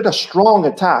started a strong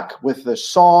attack with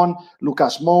Son,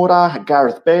 Lucas Moura,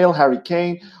 Gareth Bale, Harry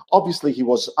Kane. Obviously, he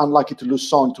was unlucky to lose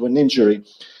Son to an injury.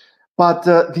 But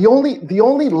the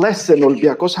only lesson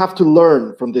Olympiacos have to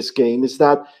learn from this game is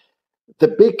that the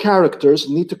big characters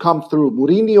need to come through.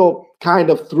 Mourinho kind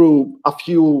of threw a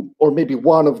few, or maybe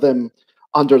one of them,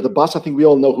 under the bus. I think we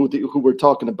all know who we're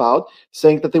talking about,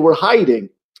 saying that they were hiding.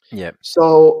 Yeah.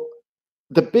 So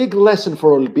the big lesson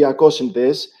for Olympiacos in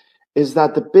this is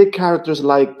that the big characters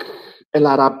like El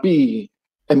Arabi,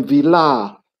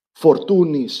 Envila,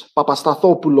 Fortunis,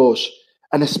 Papastathopoulos,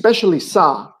 and especially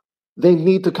Sa, they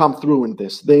need to come through in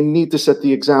this. They need to set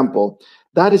the example.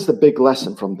 That is the big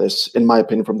lesson from this, in my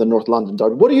opinion, from the North London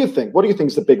derby. What do you think? What do you think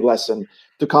is the big lesson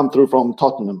to come through from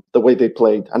Tottenham, the way they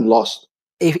played and lost?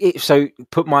 So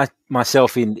put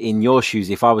myself in your shoes.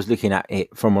 If I was looking at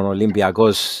it from an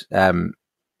Olympiacos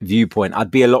viewpoint, I'd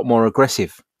be a lot more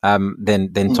aggressive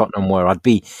than Tottenham were.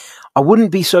 I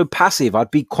wouldn't be so passive.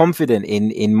 I'd be confident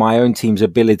in my own team's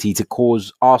ability to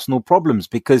cause Arsenal problems,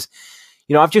 because,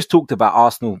 you know, I've just talked about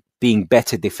Arsenal being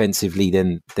better defensively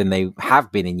than they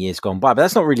have been in years gone by, but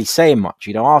that's not really saying much.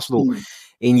 You know, Arsenal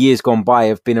in years gone by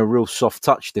have been a real soft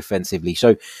touch defensively.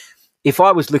 So if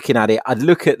I was looking at it, I'd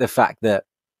look at the fact that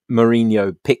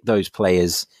Mourinho picked those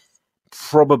players,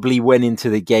 probably went into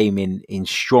the game in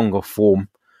stronger form,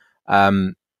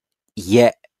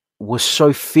 yet was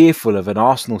so fearful of an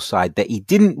Arsenal side that he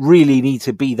didn't really need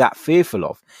to be that fearful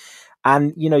of.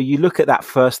 And, you know, you look at that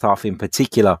first half in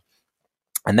particular,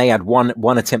 and they had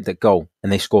one attempt at goal,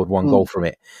 and they scored one goal from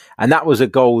it. And that was a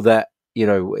goal that, you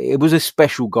know, it was a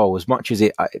special goal. As much as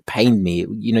it pained me,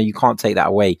 you know, you can't take that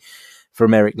away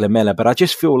from Eric Lamela. But I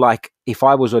just feel like if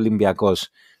I was Olympiacos,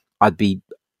 I'd be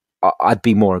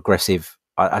more aggressive.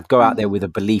 I'd go out there with a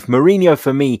belief. Mourinho,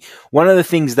 for me, one of the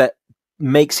things that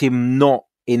makes him not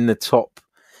in the top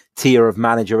tier of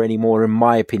manager anymore, in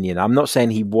my opinion, I'm not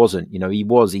saying he wasn't, you know,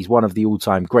 he's one of the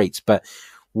all-time greats, but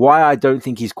why I don't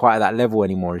think he's quite at that level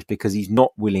anymore is because he's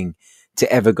not willing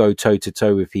to ever go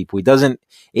toe-to-toe with people. He doesn't,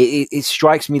 it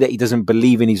strikes me that he doesn't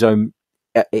believe in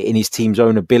his team's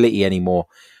own ability anymore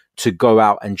to go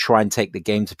out and try and take the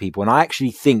game to people. And I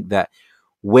actually think that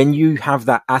when you have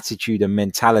that attitude and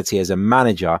mentality as a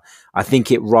manager, I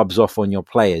think it rubs off on your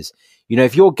players. You know,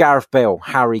 if you're Gareth Bale,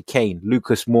 Harry Kane,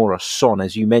 Lucas Moura, Son,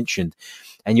 as you mentioned,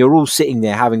 and you're all sitting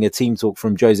there having a team talk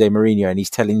from Jose Mourinho, and he's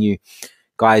telling you,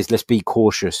 guys, let's be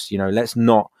cautious. You know, let's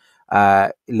not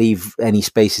leave any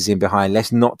spaces in behind.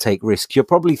 Let's not take risks. You're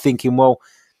probably thinking, well,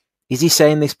 is he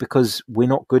saying this because we're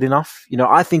not good enough? You know,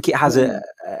 I think it has an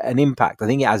impact. I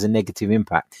think it has a negative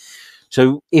impact.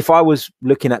 So if I was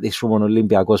looking at this from an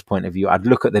Olympiacos point of view, I'd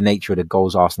look at the nature of the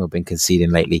goals Arsenal have been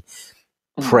conceding lately,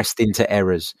 pressed into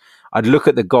errors. I'd look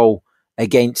at the goal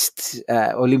against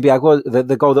Olympiacos,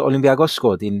 the goal that Olympiacos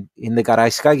scored in the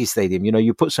Karaiskaki Stadium. You know,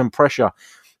 you put some pressure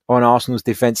on Arsenal's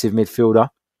defensive midfielder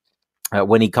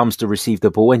when he comes to receive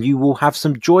the ball, and you will have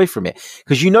some joy from it.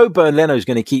 Because you know Bernd Leno is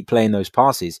going to keep playing those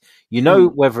passes. You know,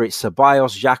 whether it's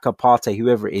Ceballos, Xhaka, Partey,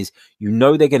 whoever it is, you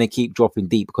know they're going to keep dropping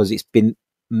deep because it's been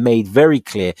made very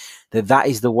clear that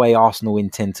is the way Arsenal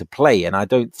intend to play. And I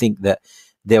don't think that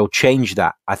they'll change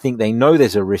that. I think they know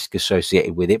there's a risk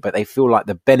associated with it, but they feel like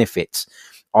the benefits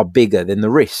are bigger than the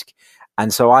risk.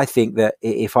 And so I think that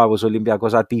if I was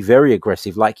Olympiacos, I'd be very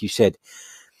aggressive, like you said.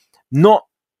 Not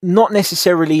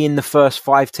necessarily in the first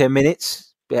 5-10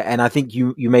 minutes. And I think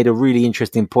you made a really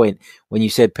interesting point when you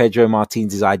said Pedro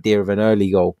Martinez's idea of an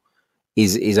early goal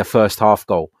is a first half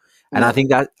goal. And I think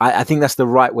that's the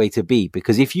right way to be,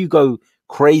 because if you go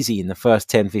crazy in the first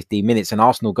 10-15 minutes and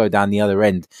Arsenal go down the other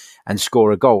end and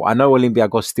score a goal, I know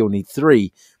Olympiacos still need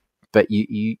 3, but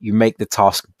you make the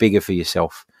task bigger for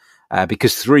yourself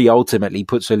because 3 ultimately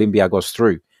puts Olympiacos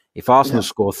through. If Arsenal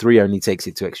score, 3 only takes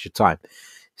it to extra time.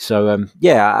 So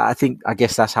I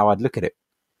guess that's how I'd look at it.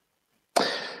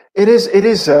 It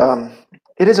is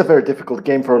a very difficult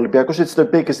game for Olympiacos. It's their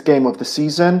biggest game of the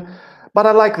season, but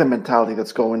I like the mentality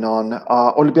that's going on.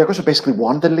 Olympiacos have basically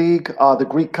won the league. The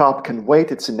Greek Cup can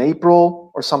wait. It's in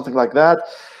April or something like that.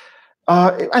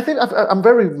 I think I'm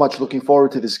very much looking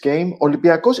forward to this game.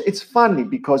 Olympiacos, it's funny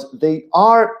because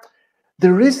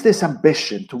there is this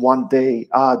ambition to one day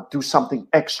do something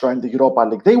extra in the Europa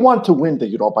League. They want to win the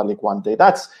Europa League one day.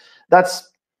 That's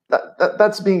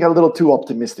being a little too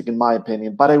optimistic in my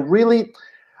opinion. But I really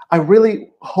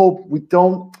hope we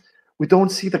don't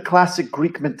see the classic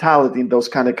Greek mentality in those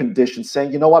kind of conditions,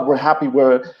 saying, you know what, we're happy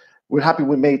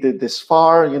we made it this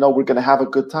far, we're going to have a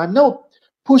good time. No,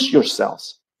 push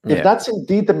yourselves. Yeah. If that's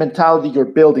indeed the mentality you're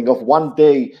building of one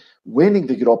day winning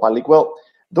the Europa League, well,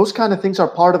 those kind of things are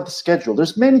part of the schedule.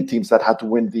 There's many teams that had to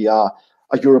win a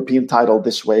European title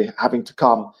this way, having to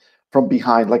come from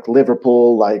behind, like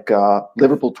Liverpool,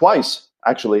 Liverpool twice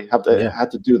actually had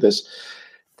to do this.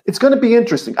 It's going to be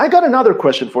interesting. I got another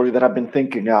question for you that I've been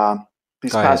thinking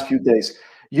these past few days.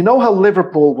 You know how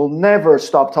Liverpool will never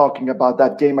stop talking about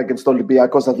that game against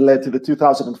Olympiacos that led to the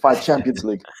 2005 Champions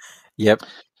League? Yep.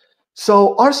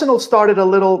 So Arsenal started a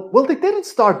little. Well, they didn't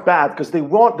start bad because they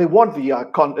won the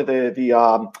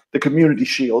Community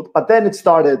Shield, but then it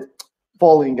started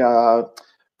falling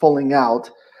out.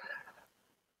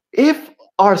 If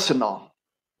Arsenal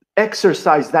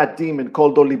exercise that demon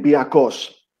called Olympiacos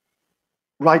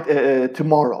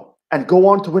tomorrow and go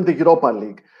on to win the Europa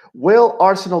League, will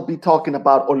Arsenal be talking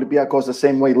about Olympiacos the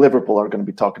same way Liverpool are going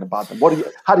to be talking about them?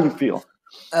 How do you feel?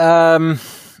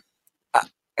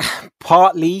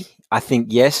 Partly, I think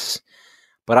yes,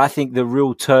 but I think the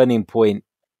real turning point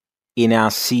in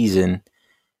our season,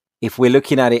 if we're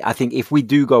looking at it, I think if we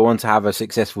do go on to have a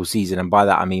successful season, and by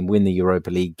that I mean win the Europa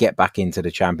League, get back into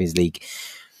the Champions League,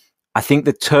 I think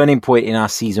the turning point in our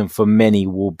season for many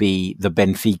will be the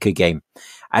Benfica game,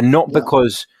 and not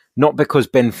because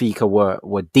Benfica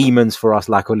were demons for us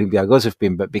like Olympiacos have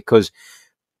been, but because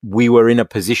we were in a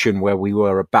position where we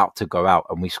were about to go out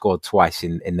and we scored twice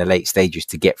in the late stages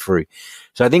to get through.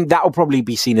 So I think that will probably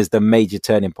be seen as the major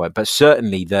turning point. But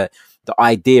certainly the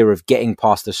idea of getting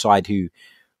past the side who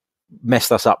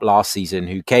messed us up last season,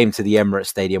 who came to the Emirates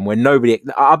Stadium when nobody...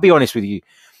 I'll be honest with you.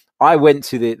 I went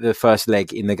to the first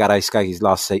leg in the Garaiskakis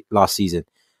last season,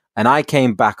 and I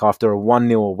came back after a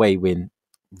 1-0 away win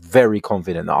very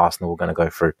confident that Arsenal were going to go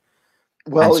through.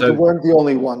 Well, you weren't the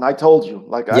only one. I told you.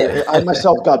 I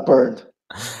myself got burned.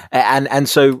 And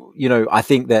so, I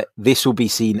think that this will be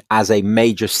seen as a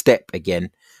major step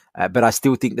again. But I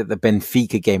still think that the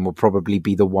Benfica game will probably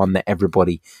be the one that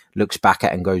everybody looks back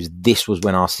at and goes, this was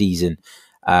when our season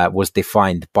was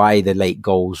defined by the late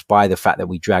goals, by the fact that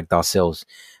we dragged ourselves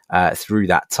through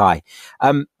that tie.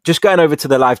 Just going over to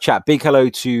the live chat. Big hello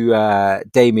to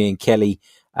Damien Kelly.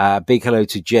 Big hello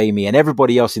to Jamie and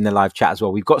everybody else in the live chat as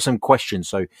well. We've got some questions,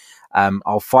 so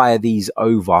I'll fire these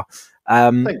over.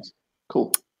 Thanks.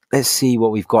 Cool. Let's see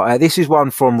what we've got. This is one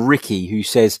from Ricky who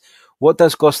says, what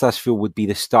does Kostas feel would be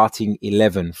the starting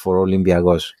 11 for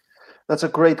Olympiacos? That's a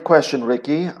great question,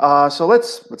 Ricky. So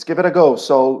let's give it a go.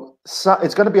 So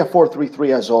it's going to be a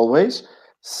 4-3-3 as always.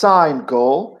 Sign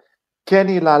goal.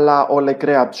 Kenny Lala Ole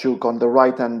Kreabchuk on the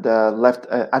right and left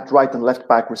at right and left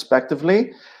back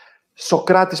respectively.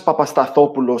 Sokratis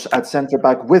Papastathopoulos at centre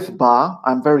back with Ba.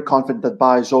 I'm very confident that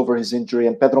Ba is over his injury,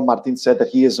 and Pedro Martin said that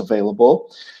he is available.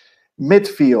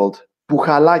 Midfield,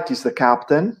 Bouchalakis the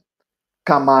captain,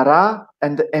 Kamara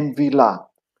and Mvila.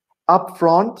 Up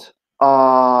front,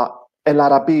 El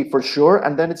Arabi for sure,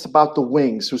 and then it's about the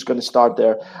wings who's going to start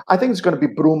there. I think it's going to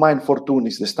be Bruma and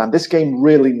Fortounis this time. This game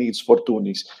really needs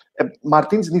Fortounis.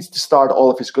 Martins needs to start all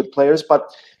of his good players,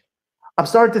 but I'm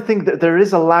starting to think that there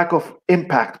is a lack of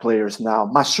impact players now.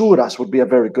 Masouras would be a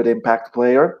very good impact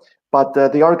player, but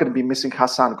they are going to be missing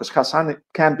Hassan, because Hassan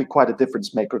can be quite a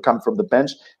difference maker coming from the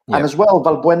bench. Yeah. And as well,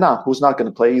 Valbuena, who's not going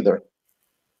to play either.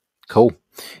 Cool.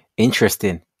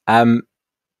 Interesting.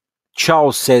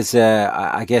 Charles says,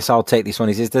 I guess I'll take this one.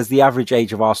 He says, does the average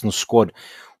age of Arsenal squad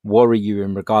worry you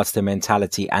in regards to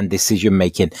mentality and decision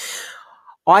making?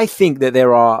 I think that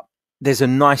there's a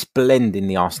nice blend in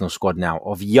the Arsenal squad now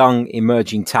of young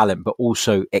emerging talent, but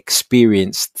also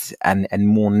experienced and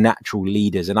more natural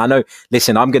leaders. And I know,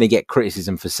 listen, I'm going to get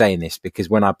criticism for saying this, because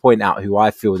when I point out who I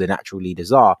feel the natural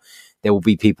leaders are, there will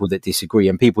be people that disagree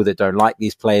and people that don't like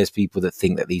these players, people that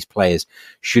think that these players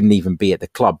shouldn't even be at the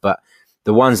club. But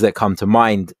the ones that come to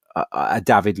mind are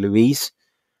David Luiz,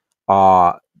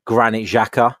 are Granit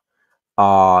Xhaka,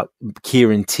 are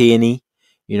Kieran Tierney.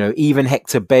 Even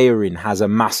Hector Bellerin has a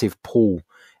massive pull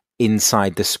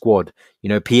inside the squad. You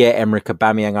know, Pierre-Emerick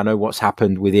Aubameyang, I know what's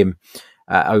happened with him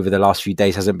over the last few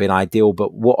days hasn't been ideal,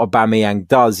 but what Aubameyang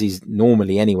does is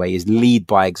normally anyway is lead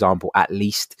by example, at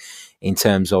least in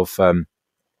terms of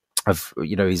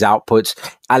you know, his outputs.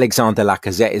 Alexander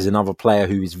Lacazette is another player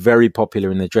who is very popular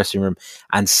in the dressing room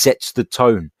and sets the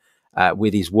tone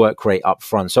with his work rate up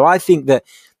front. So I think that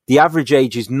the average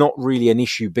age is not really an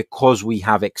issue because we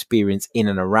have experience in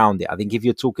and around it. I think if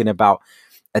you're talking about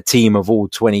a team of all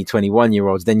 20,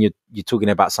 21-year-olds, then you're talking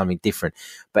about something different.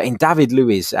 But in David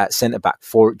Luiz at centre-back,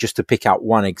 for just to pick out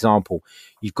one example,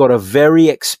 you've got a very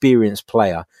experienced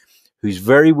player who's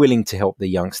very willing to help the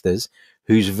youngsters,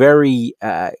 who's very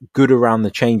good around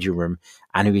the changing room,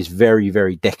 and who is very,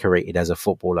 very decorated as a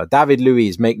footballer. David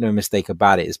Luiz, make no mistake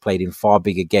about it, has played in far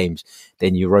bigger games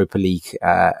than Europa League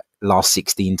last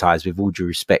 16 ties, with all due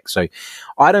respect. So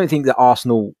I don't think that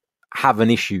Arsenal have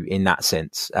an issue in that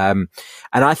sense. And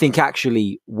I think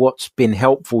actually what's been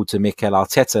helpful to Mikel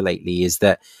Arteta lately is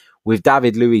that with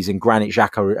David Luiz and Granit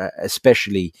Xhaka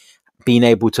especially being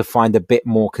able to find a bit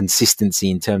more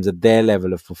consistency in terms of their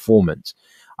level of performance.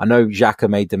 I know Xhaka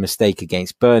made the mistake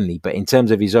against Burnley, but in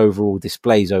terms of his overall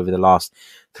displays over the last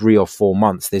 3 or 4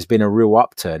 months, there's been a real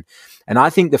upturn. And I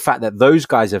think the fact that those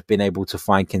guys have been able to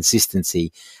find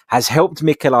consistency has helped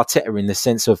Mikel Arteta in the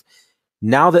sense of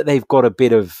now that they've got a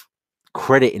bit of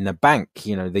credit in the bank,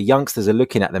 you know, the youngsters are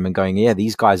looking at them and going, yeah,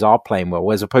 these guys are playing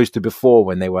well, as opposed to before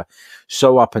when they were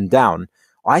so up and down.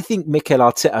 I think Mikel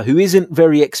Arteta, who isn't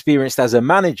very experienced as a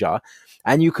manager,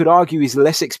 and you could argue he's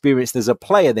less experienced as a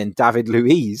player than David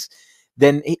Luiz,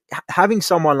 then having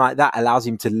someone like that allows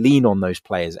him to lean on those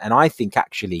players. And I think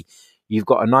actually you've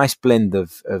got a nice blend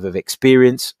of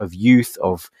experience, of youth,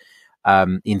 of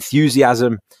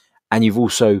enthusiasm, and you've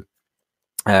also,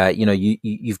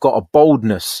 you've got a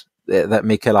boldness that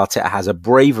Mikel Arteta has, a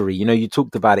bravery. You know, you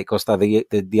talked about it, Costa,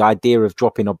 the idea of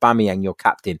dropping Aubameyang, your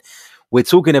captain. We're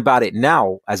talking about it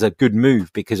now as a good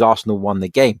move because Arsenal won the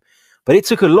game. But it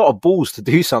took a lot of balls to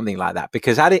do something like that,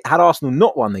 because had Arsenal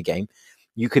not won the game,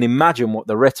 you can imagine what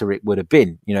the rhetoric would have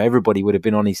been. You know, everybody would have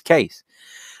been on his case.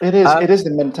 It is the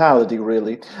mentality,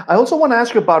 really. I also want to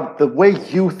ask you about the way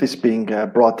youth is being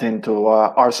brought into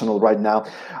Arsenal right now.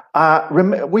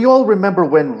 We all remember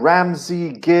when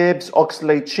Ramsey, Gibbs,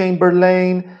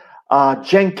 Oxlade-Chamberlain,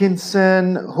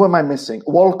 Jenkinson, who am I missing?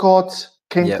 Walcott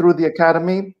came through the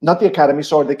academy. Not the academy,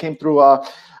 sorry. They came through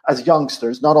as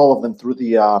youngsters, not all of them through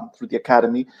the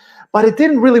academy. But it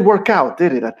didn't really work out,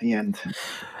 did it, at the end?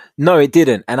 No, it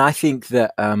didn't. And I think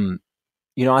that,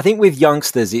 I think with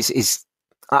youngsters,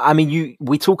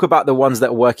 we talk about the ones that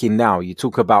are working now. You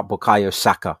talk about Bukayo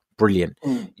Saka, brilliant.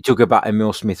 You talk about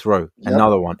Emile Smith-Rowe,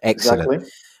 another one, excellent.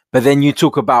 Exactly. But then you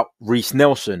talk about Reece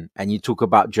Nelson and you talk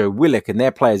about Joe Willock, and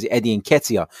their players, Eddie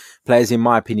Nketiah, players, in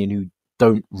my opinion, who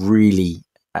don't really,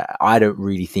 I don't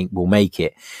really think will make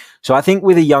it. So I think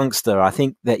with a youngster, I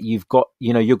think that you've got,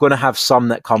 you're going to have some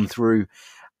that come through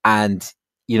and,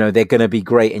 they're going to be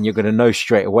great and you're going to know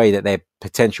straight away that they're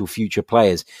potential future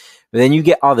players. But then you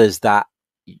get others that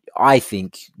I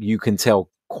think you can tell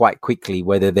quite quickly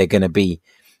whether they're going to be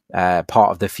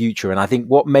part of the future. And I think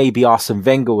what maybe Arsene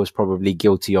Wenger was probably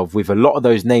guilty of with a lot of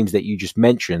those names that you just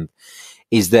mentioned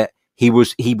is that he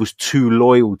was too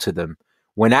loyal to them,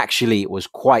 when actually it was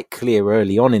quite clear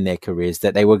early on in their careers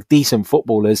that they were decent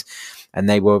footballers and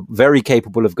they were very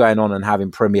capable of going on and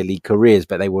having Premier League careers,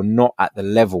 but they were not at the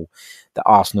level that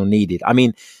Arsenal needed. I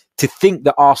mean, to think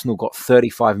that Arsenal got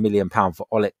 £35 million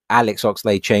for Alex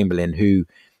Oxlade-Chamberlain, who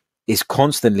is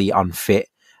constantly unfit,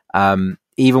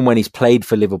 even when he's played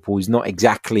for Liverpool, he's not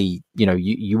exactly,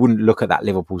 you wouldn't look at that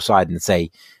Liverpool side and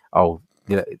say, oh,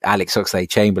 Alex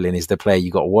Oxlade-Chamberlain is the player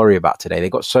you got to worry about today. They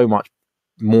got so much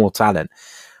more talent.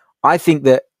 I think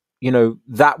that,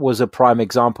 that was a prime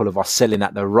example of us selling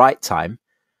at the right time.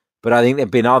 But I think there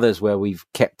have been others where we've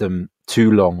kept them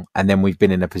too long and then we've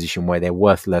been in a position where they're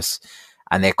worthless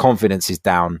and their confidence is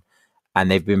down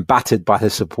and they've been battered by the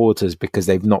supporters because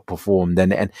they've not performed.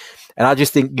 And I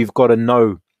just think you've got to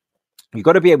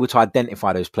be able to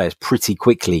identify those players pretty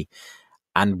quickly.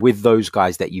 And with those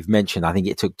guys that you've mentioned, I think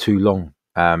it took too long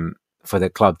for the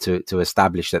club to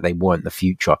establish that they weren't the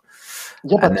future.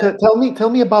 Yeah, but tell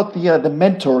me about the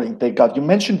mentoring they got. You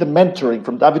mentioned the mentoring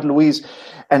from David Luiz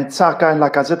and Saka and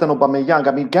Lacazette and Aubameyang.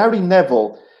 I mean, Gary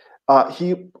Neville,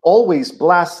 he always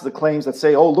blasts the claims that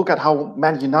say, oh, look at how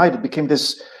Man United became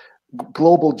this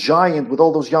global giant with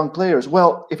all those young players.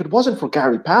 Well, if it wasn't for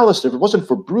Gary Pallister, if it wasn't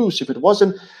for Bruce, if it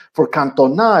wasn't for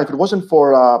Cantona, if it wasn't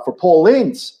for Paul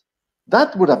Ince,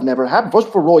 that would have never happened. If it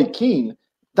wasn't for Roy Keane,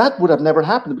 that would have never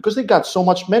happened because they got so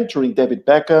much mentoring. David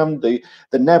Beckham, the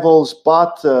Nevilles,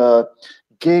 Butt,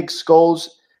 Giggs, Scholes.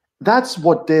 that's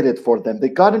what did it for them. They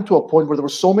got into a point where there were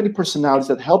so many personalities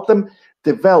that helped them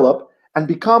develop and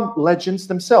become legends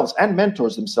themselves and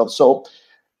mentors themselves. So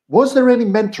was there any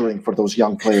mentoring for those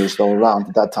young players, though, around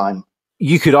at that time?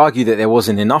 You could argue that there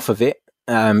wasn't enough of it.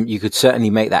 You could certainly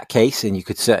make that case, and you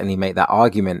could certainly make that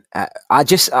argument.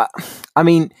 I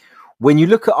mean, when you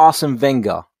look at Arsene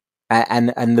Wenger,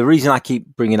 and the reason I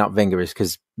keep bringing up Wenger is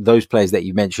because those players that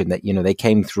you mentioned that, they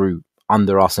came through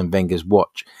under Arsene Wenger's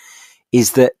watch,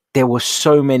 is that there were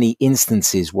so many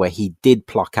instances where he did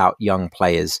pluck out young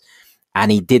players,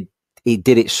 and he did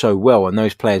it so well, and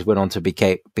those players went on to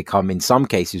become, in some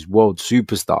cases, world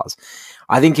superstars.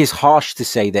 I think it's harsh to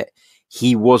say that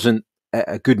he wasn't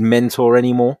a good mentor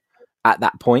anymore at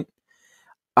that point.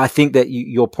 I think that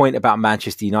your point about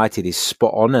Manchester United is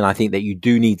spot on, and I think that you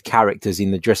do need characters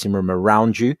in the dressing room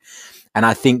around you. And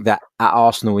I think that at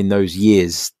Arsenal in those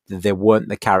years, there weren't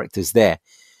the characters there.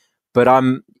 But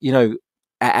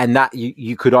and that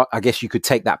you could, I guess you could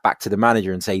take that back to the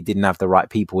manager and say he didn't have the right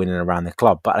people in and around the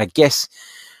club. But I guess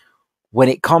when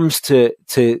it comes to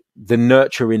the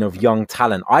nurturing of young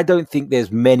talent, I don't think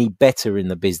there's many better in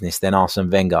the business than Arsene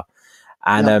Wenger.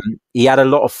 And he had a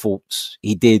lot of faults.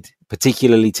 He did,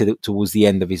 particularly towards the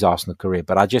end of his Arsenal career.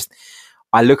 But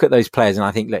I look at those players and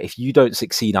I think, look, if you don't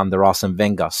succeed under Arsene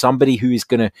Wenger, somebody who is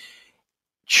going to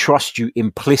trust you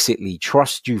implicitly,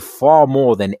 trust you far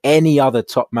more than any other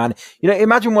top man.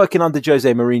 Imagine working under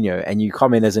Jose Mourinho and you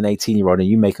come in as an 18-year-old and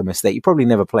you make a mistake. You probably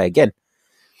never play again.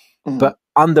 Mm-hmm. But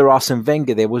under Arsene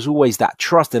Wenger, there was always that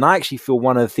trust. And I actually feel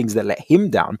one of the things that let him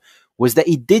down was that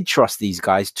he did trust these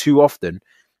guys too often.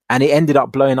 And it ended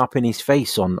up blowing up in his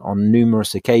face on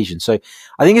numerous occasions. So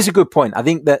I think it's a good point. I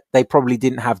think that they probably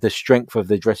didn't have the strength of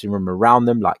the dressing room around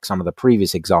them, like some of the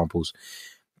previous examples.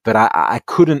 But I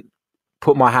couldn't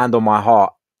put my hand on my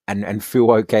heart and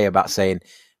feel okay about saying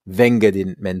Wenger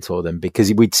didn't mentor them,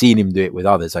 because we'd seen him do it with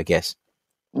others, I guess.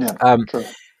 Yeah, true.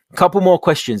 Couple more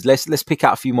questions. Let's pick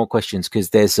out a few more questions,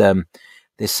 because there's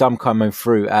some coming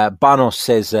through. Banos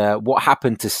says, what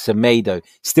happened to Semedo?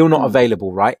 Still not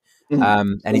available, right?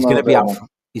 And he's going to be out.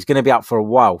 He's going to be out for a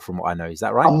while, from what I know. Is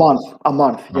that right? A month.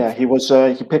 Yeah, he was.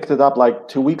 He picked it up like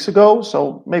 2 weeks ago,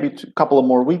 so maybe a couple of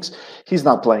more weeks. He's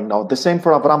not playing now. The same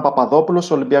for Avram Papadopoulos.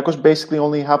 Olympiacos basically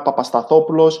only have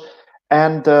Papastathopoulos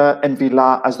and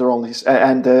Villa as their only,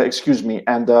 and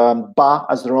Ba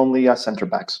as their only center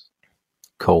backs.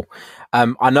 Cool.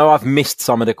 I know I've missed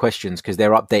some of the questions because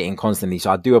they're updating constantly,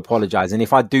 so I do apologize. And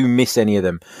if I do miss any of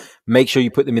them, make sure you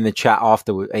put them in the chat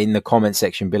after, in the comment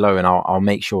section below, and I'll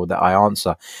make sure that I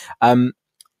answer.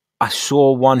 I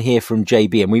saw one here from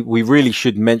JB, and we really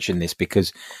should mention this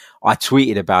because I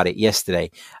tweeted about it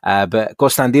yesterday. But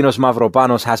Konstantinos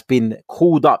Mavropanos has been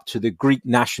called up to the Greek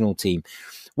national team.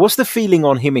 What's the feeling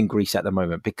on him in Greece at the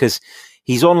moment? Because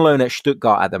he's on loan at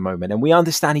Stuttgart at the moment, and we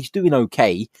understand he's doing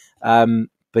okay.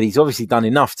 But he's obviously done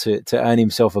enough to earn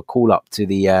himself a call up to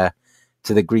the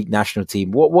Greek national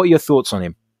team. What are your thoughts on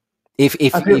him? If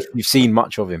you've seen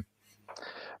much of him?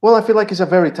 Well, I feel like he's a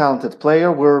very talented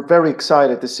player. We're very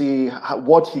excited to see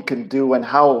what he can do and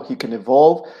how he can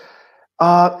evolve.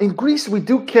 In Greece, we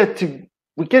do tend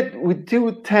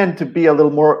to be a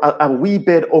little more, a wee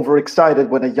bit overexcited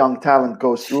when a young talent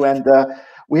goes through, and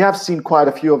we have seen quite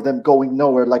a few of them going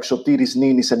nowhere, like Sotiris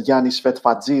Ninis and Yannis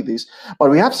Fetfatsidis.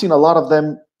 But we have seen a lot of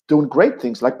them doing great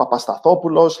things, like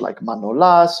Papastathopoulos, like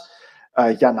Manolas,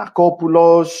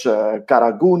 Giannakopoulos,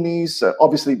 Karagounis.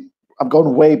 Obviously, I'm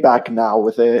going way back now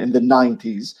in the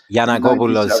 90s.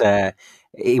 Giannakopoulos,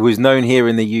 he was known here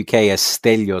in the UK as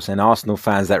Stelios, and Arsenal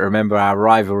fans that remember our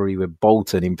rivalry with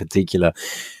Bolton in particular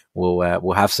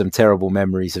will have some terrible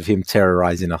memories of him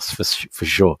terrorizing us for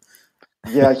sure.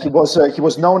 Yeah, he was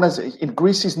known as, in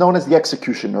Greece, he's known as the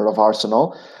executioner of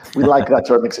Arsenal. We like that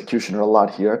term, executioner, a lot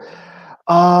here.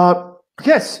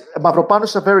 Yes, Mavropanos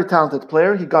is a very talented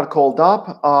player. He got called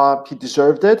up. He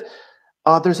deserved it.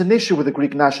 There's an issue with the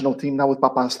Greek national team now with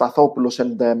Papastathopoulos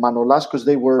and Manolas, because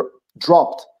they were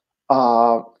dropped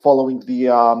following the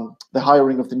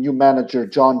hiring of the new manager,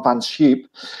 John Van Schip.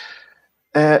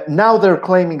 Now they're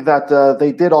claiming that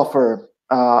they did offer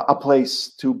a place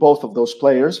to both of those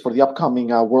players for the upcoming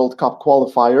World Cup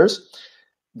qualifiers.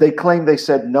 They claim they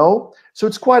said no. So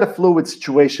it's quite a fluid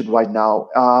situation right now.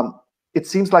 It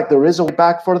seems like there is a way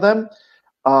back for them.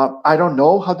 I don't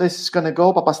know how this is going to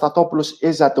go. Papastathopoulos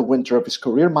is at the winter of his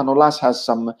career. Manolas has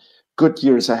some good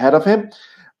years ahead of him.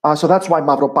 So that's why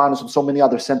Mavropanos and so many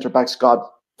other center-backs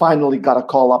finally got a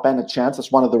call-up and a chance.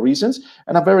 That's one of the reasons.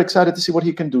 And I'm very excited to see what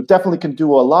he can do. Definitely can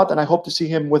do a lot, and I hope to see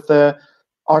him with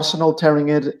Arsenal tearing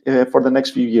it for the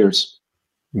next few years.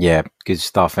 Yeah, good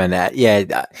stuff. And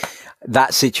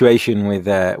that situation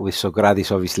with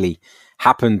Socrates obviously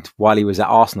happened while he was at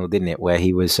Arsenal, didn't it? Where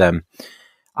he was,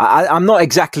 I'm not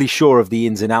exactly sure of the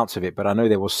ins and outs of it, but I know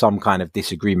there was some kind of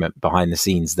disagreement behind the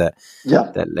scenes that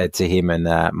led to him and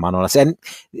Manolas. And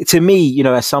to me,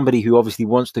 as somebody who obviously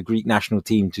wants the Greek national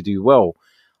team to do well,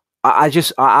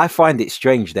 I find it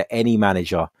strange that any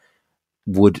manager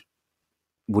would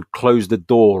close the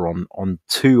door on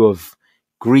two of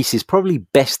Greece's probably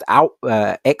best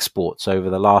exports over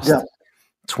the last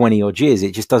 20 odd years.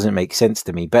 It just doesn't make sense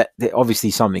to me. But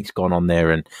obviously something's gone on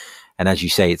there, and as you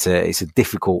say, it's a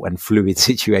difficult and fluid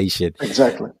situation.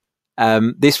 Exactly.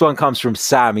 This one comes from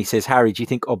Sam. He says, Harry, do you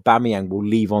think Aubameyang will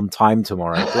leave on time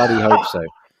tomorrow? Bloody hope so.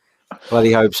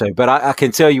 Bloody hope so. But I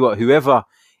can tell you what, whoever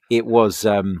it was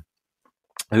that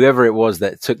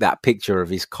took that picture of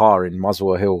his car in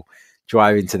Muswell Hill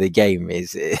driving to the game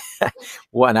is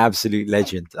what an absolute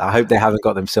legend. I hope they haven't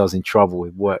got themselves in trouble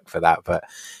with work for that. But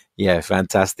yeah,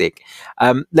 fantastic.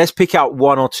 Let's pick out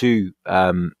one or two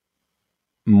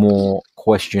more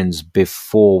questions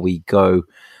before we go.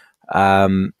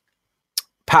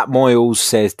 Pat Moyles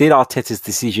says, did Arteta's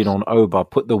decision on Oba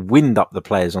put the wind up the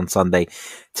players on Sunday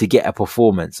to get a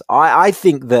performance? I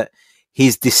think that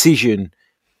his decision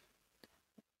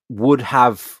would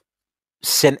have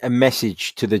sent a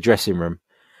message to the dressing room,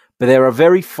 but there are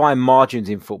very fine margins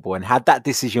in football, and had that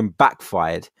decision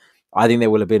backfired, I think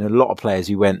there would have been a lot of players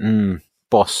who went,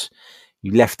 boss,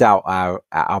 you left out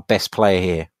our best player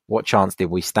here. What chance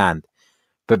did we stand?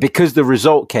 But because the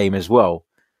result came as well,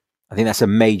 I think that's a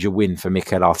major win for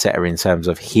Mikel Arteta in terms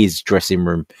of his dressing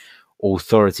room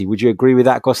authority. Would you agree with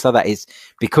that, Costa? That is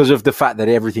because of the fact that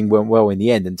everything went well in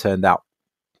the end and turned out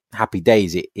happy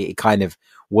days. It kind of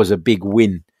was a big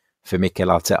win for Mikel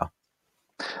Arteta.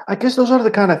 I guess those are the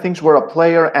kind of things where a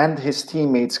player and his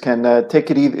teammates can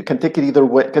take it either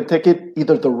way, can take it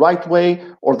either the right way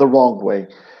or the wrong way.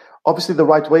 Obviously, the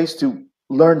right way is to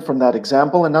learn from that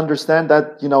example and understand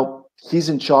that he's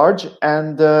in charge.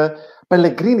 And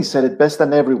Pellegrini said it best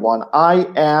than everyone. I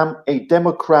am a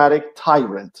democratic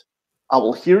tyrant. I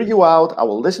will hear you out. I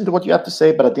will listen to what you have to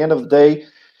say. But at the end of the day,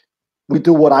 we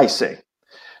do what I say.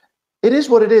 It is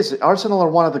what it is. Arsenal are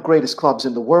one of the greatest clubs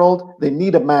in the world. They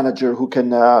need a manager who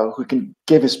can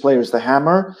give his players the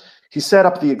hammer. He set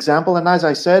up the example, and as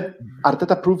I said,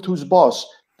 Arteta proved who's boss.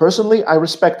 Personally, I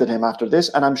respected him after this,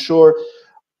 and I'm sure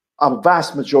a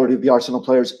vast majority of the Arsenal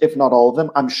players, if not all of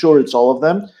them, I'm sure it's all of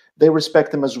them, they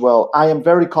respect him as well. I am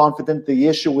very confident the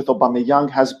issue with Aubameyang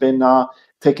has been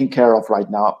taken care of right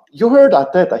now. You heard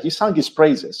Arteta; he sang his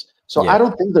praises, so I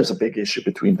don't think there's a big issue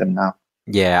between them now.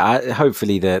 Yeah,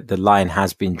 hopefully the line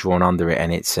has been drawn under it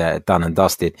and it's done and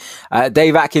dusted.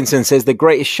 Dave Atkinson says, the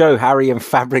greatest show, Harry and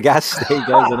Fabregas. There you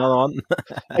go, another one.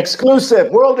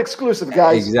 Exclusive, world exclusive,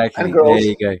 guys. Exactly, and girls.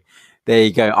 There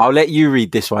you go. I'll let you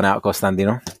read this one out,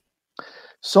 Costantino.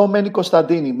 So many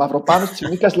Costantini, Mavropanos,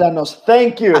 Tsimikas, Llanos.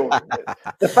 Thank you.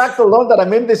 The fact alone that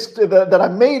I'm in this, that I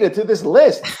made it to this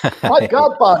list. My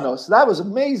God, Panos, that was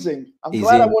amazing. I'm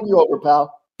glad I won you over,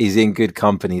 pal. Is in good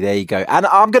company. There you go. And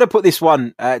I'm going to put this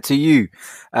one to you,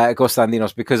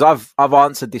 Konstantinos, because I've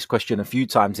answered this question a few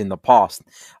times in the past,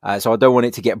 so I don't want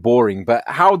it to get boring. But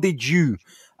how did you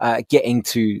get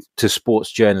into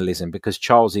sports journalism? Because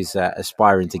Charles is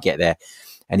aspiring to get there,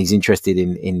 and he's interested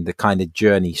in the kind of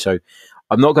journey. So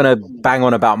I'm not going to bang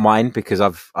on about mine because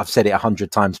I've said it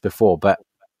 100 times before. But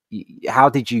how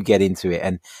did you get into it,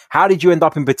 and how did you end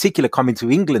up in particular coming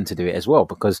to England to do it as well?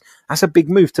 Because that's a big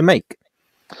move to make.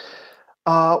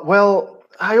 Well,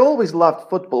 I always loved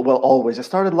football. Well, always. I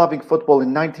started loving football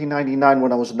in 1999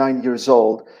 when I was 9 years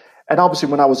old. And obviously,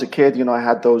 when I was a kid, I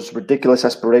had those ridiculous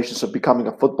aspirations of becoming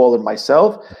a footballer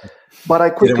myself. But I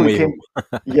quickly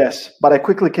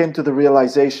came to the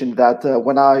realization that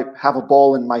when I have a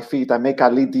ball in my feet, I make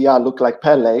Ali Dia look like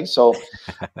Pele. So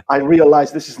I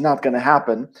realized this is not going to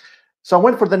happen. So I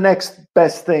went for the next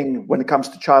best thing when it comes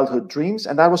to childhood dreams,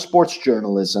 and that was sports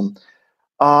journalism.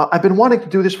 I've been wanting to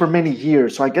do this for many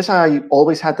years, so I guess I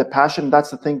always had the passion.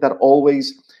 That's the thing that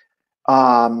always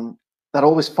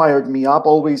fired me up,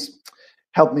 always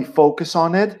helped me focus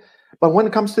on it. But when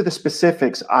it comes to the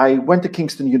specifics, I went to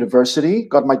Kingston University,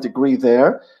 got my degree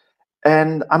there,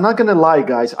 and I'm not going to lie,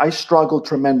 guys, I struggled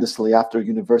tremendously after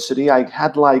university. I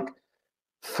had like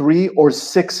 3 or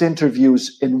 6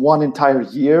 interviews in one entire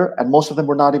year, and most of them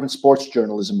were not even sports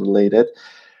journalism related.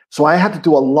 So I had to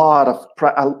do a lot of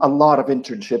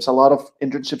internships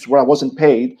where I wasn't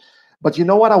paid. But you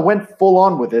know what? I went full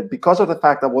on with it because of the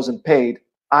fact I wasn't paid.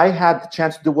 I had the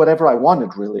chance to do whatever I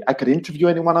wanted, really. I could interview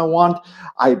anyone I want.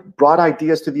 I brought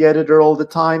ideas to the editor all the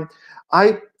time.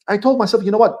 I told myself,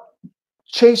 you know what?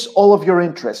 chase all of your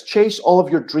interests, chase all of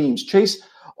your dreams, chase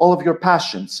all of your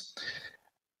passions.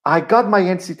 I got my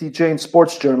NCTJ in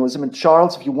sports journalism. And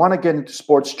Charles, if you want to get into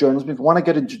sports journalism, if you want to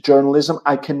get into journalism,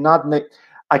 I cannot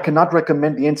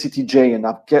recommend the NCTJ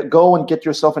enough. Go and get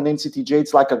yourself an NCTJ.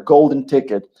 It's like a golden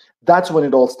ticket. That's when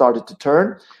it all started to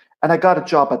turn. And I got a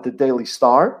job at the Daily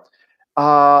Star,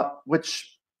 and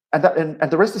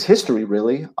the rest is history,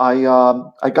 really.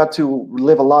 I got to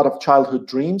live a lot of childhood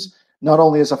dreams, not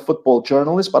only as a football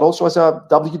journalist, but also as a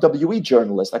WWE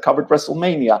journalist. I covered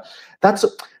WrestleMania.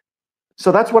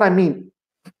 So that's what I mean.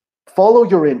 Follow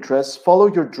your interests, follow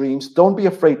your dreams. Don't be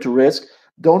afraid to risk.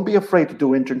 Don't be afraid to do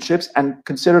internships, and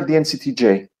consider the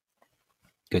NCTJ.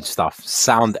 Good stuff.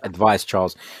 Sound advice,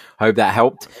 Charles. Hope that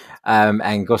helped.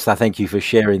 And Gosta, thank you for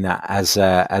sharing that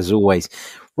as always.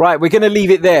 Right, we're going to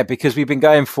leave it there because we've been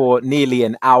going for nearly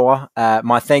an hour.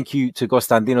 My thank you to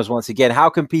Gostandinos once again. How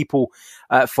can people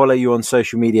follow you on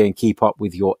social media and keep up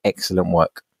with your excellent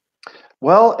work?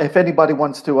 Well, if anybody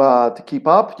wants to keep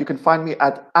up, you can find me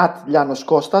at Llanos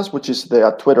Costas, which is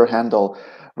the Twitter handle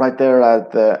right there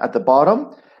at the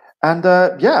bottom. And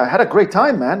I had a great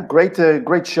time, man. Great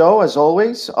show as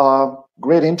always.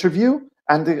 Great interview,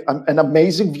 and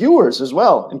amazing viewers as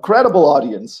well. Incredible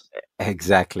audience.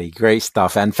 Exactly. Great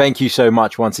stuff. And thank you so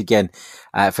much once again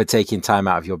for taking time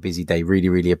out of your busy day. Really,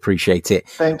 really appreciate it.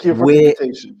 Thank you for the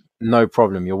invitation. No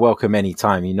problem. You're welcome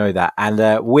anytime. You know that. And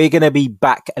we're going to be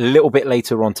back a little bit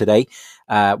later on today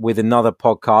with another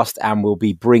podcast. And we'll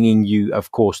be bringing you,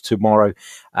 of course, tomorrow,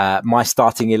 my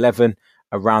starting 11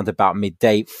 around about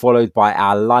midday, followed by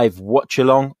our live watch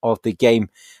along of the game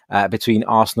between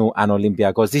Arsenal and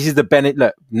Olympiacos. This is the benefit.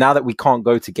 Look, now that we can't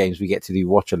go to games, we get to do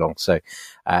watch along. So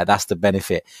that's the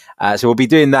benefit. So we'll be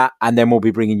doing that. And then we'll be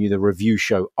bringing you the review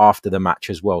show after the match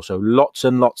as well. So lots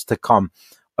and lots to come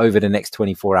over the next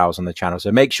 24 hours on the channel.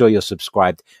 So make sure you're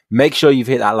subscribed. Make sure you've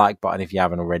hit that like button if you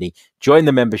haven't already. Join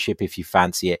the membership if you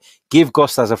fancy it. Give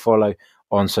Gostas a follow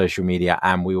on social media,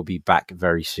 and we will be back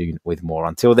very soon with more.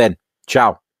 Until then,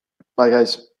 ciao. Bye,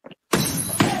 guys.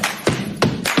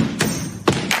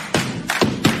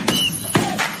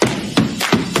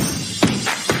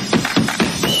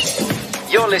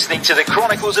 You're listening to the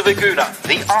Chronicles of Aguna,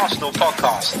 the Arsenal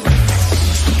podcast.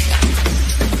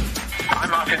 I'm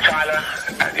Martin Tyler,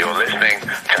 and you're listening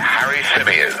to Harry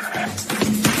Symeou.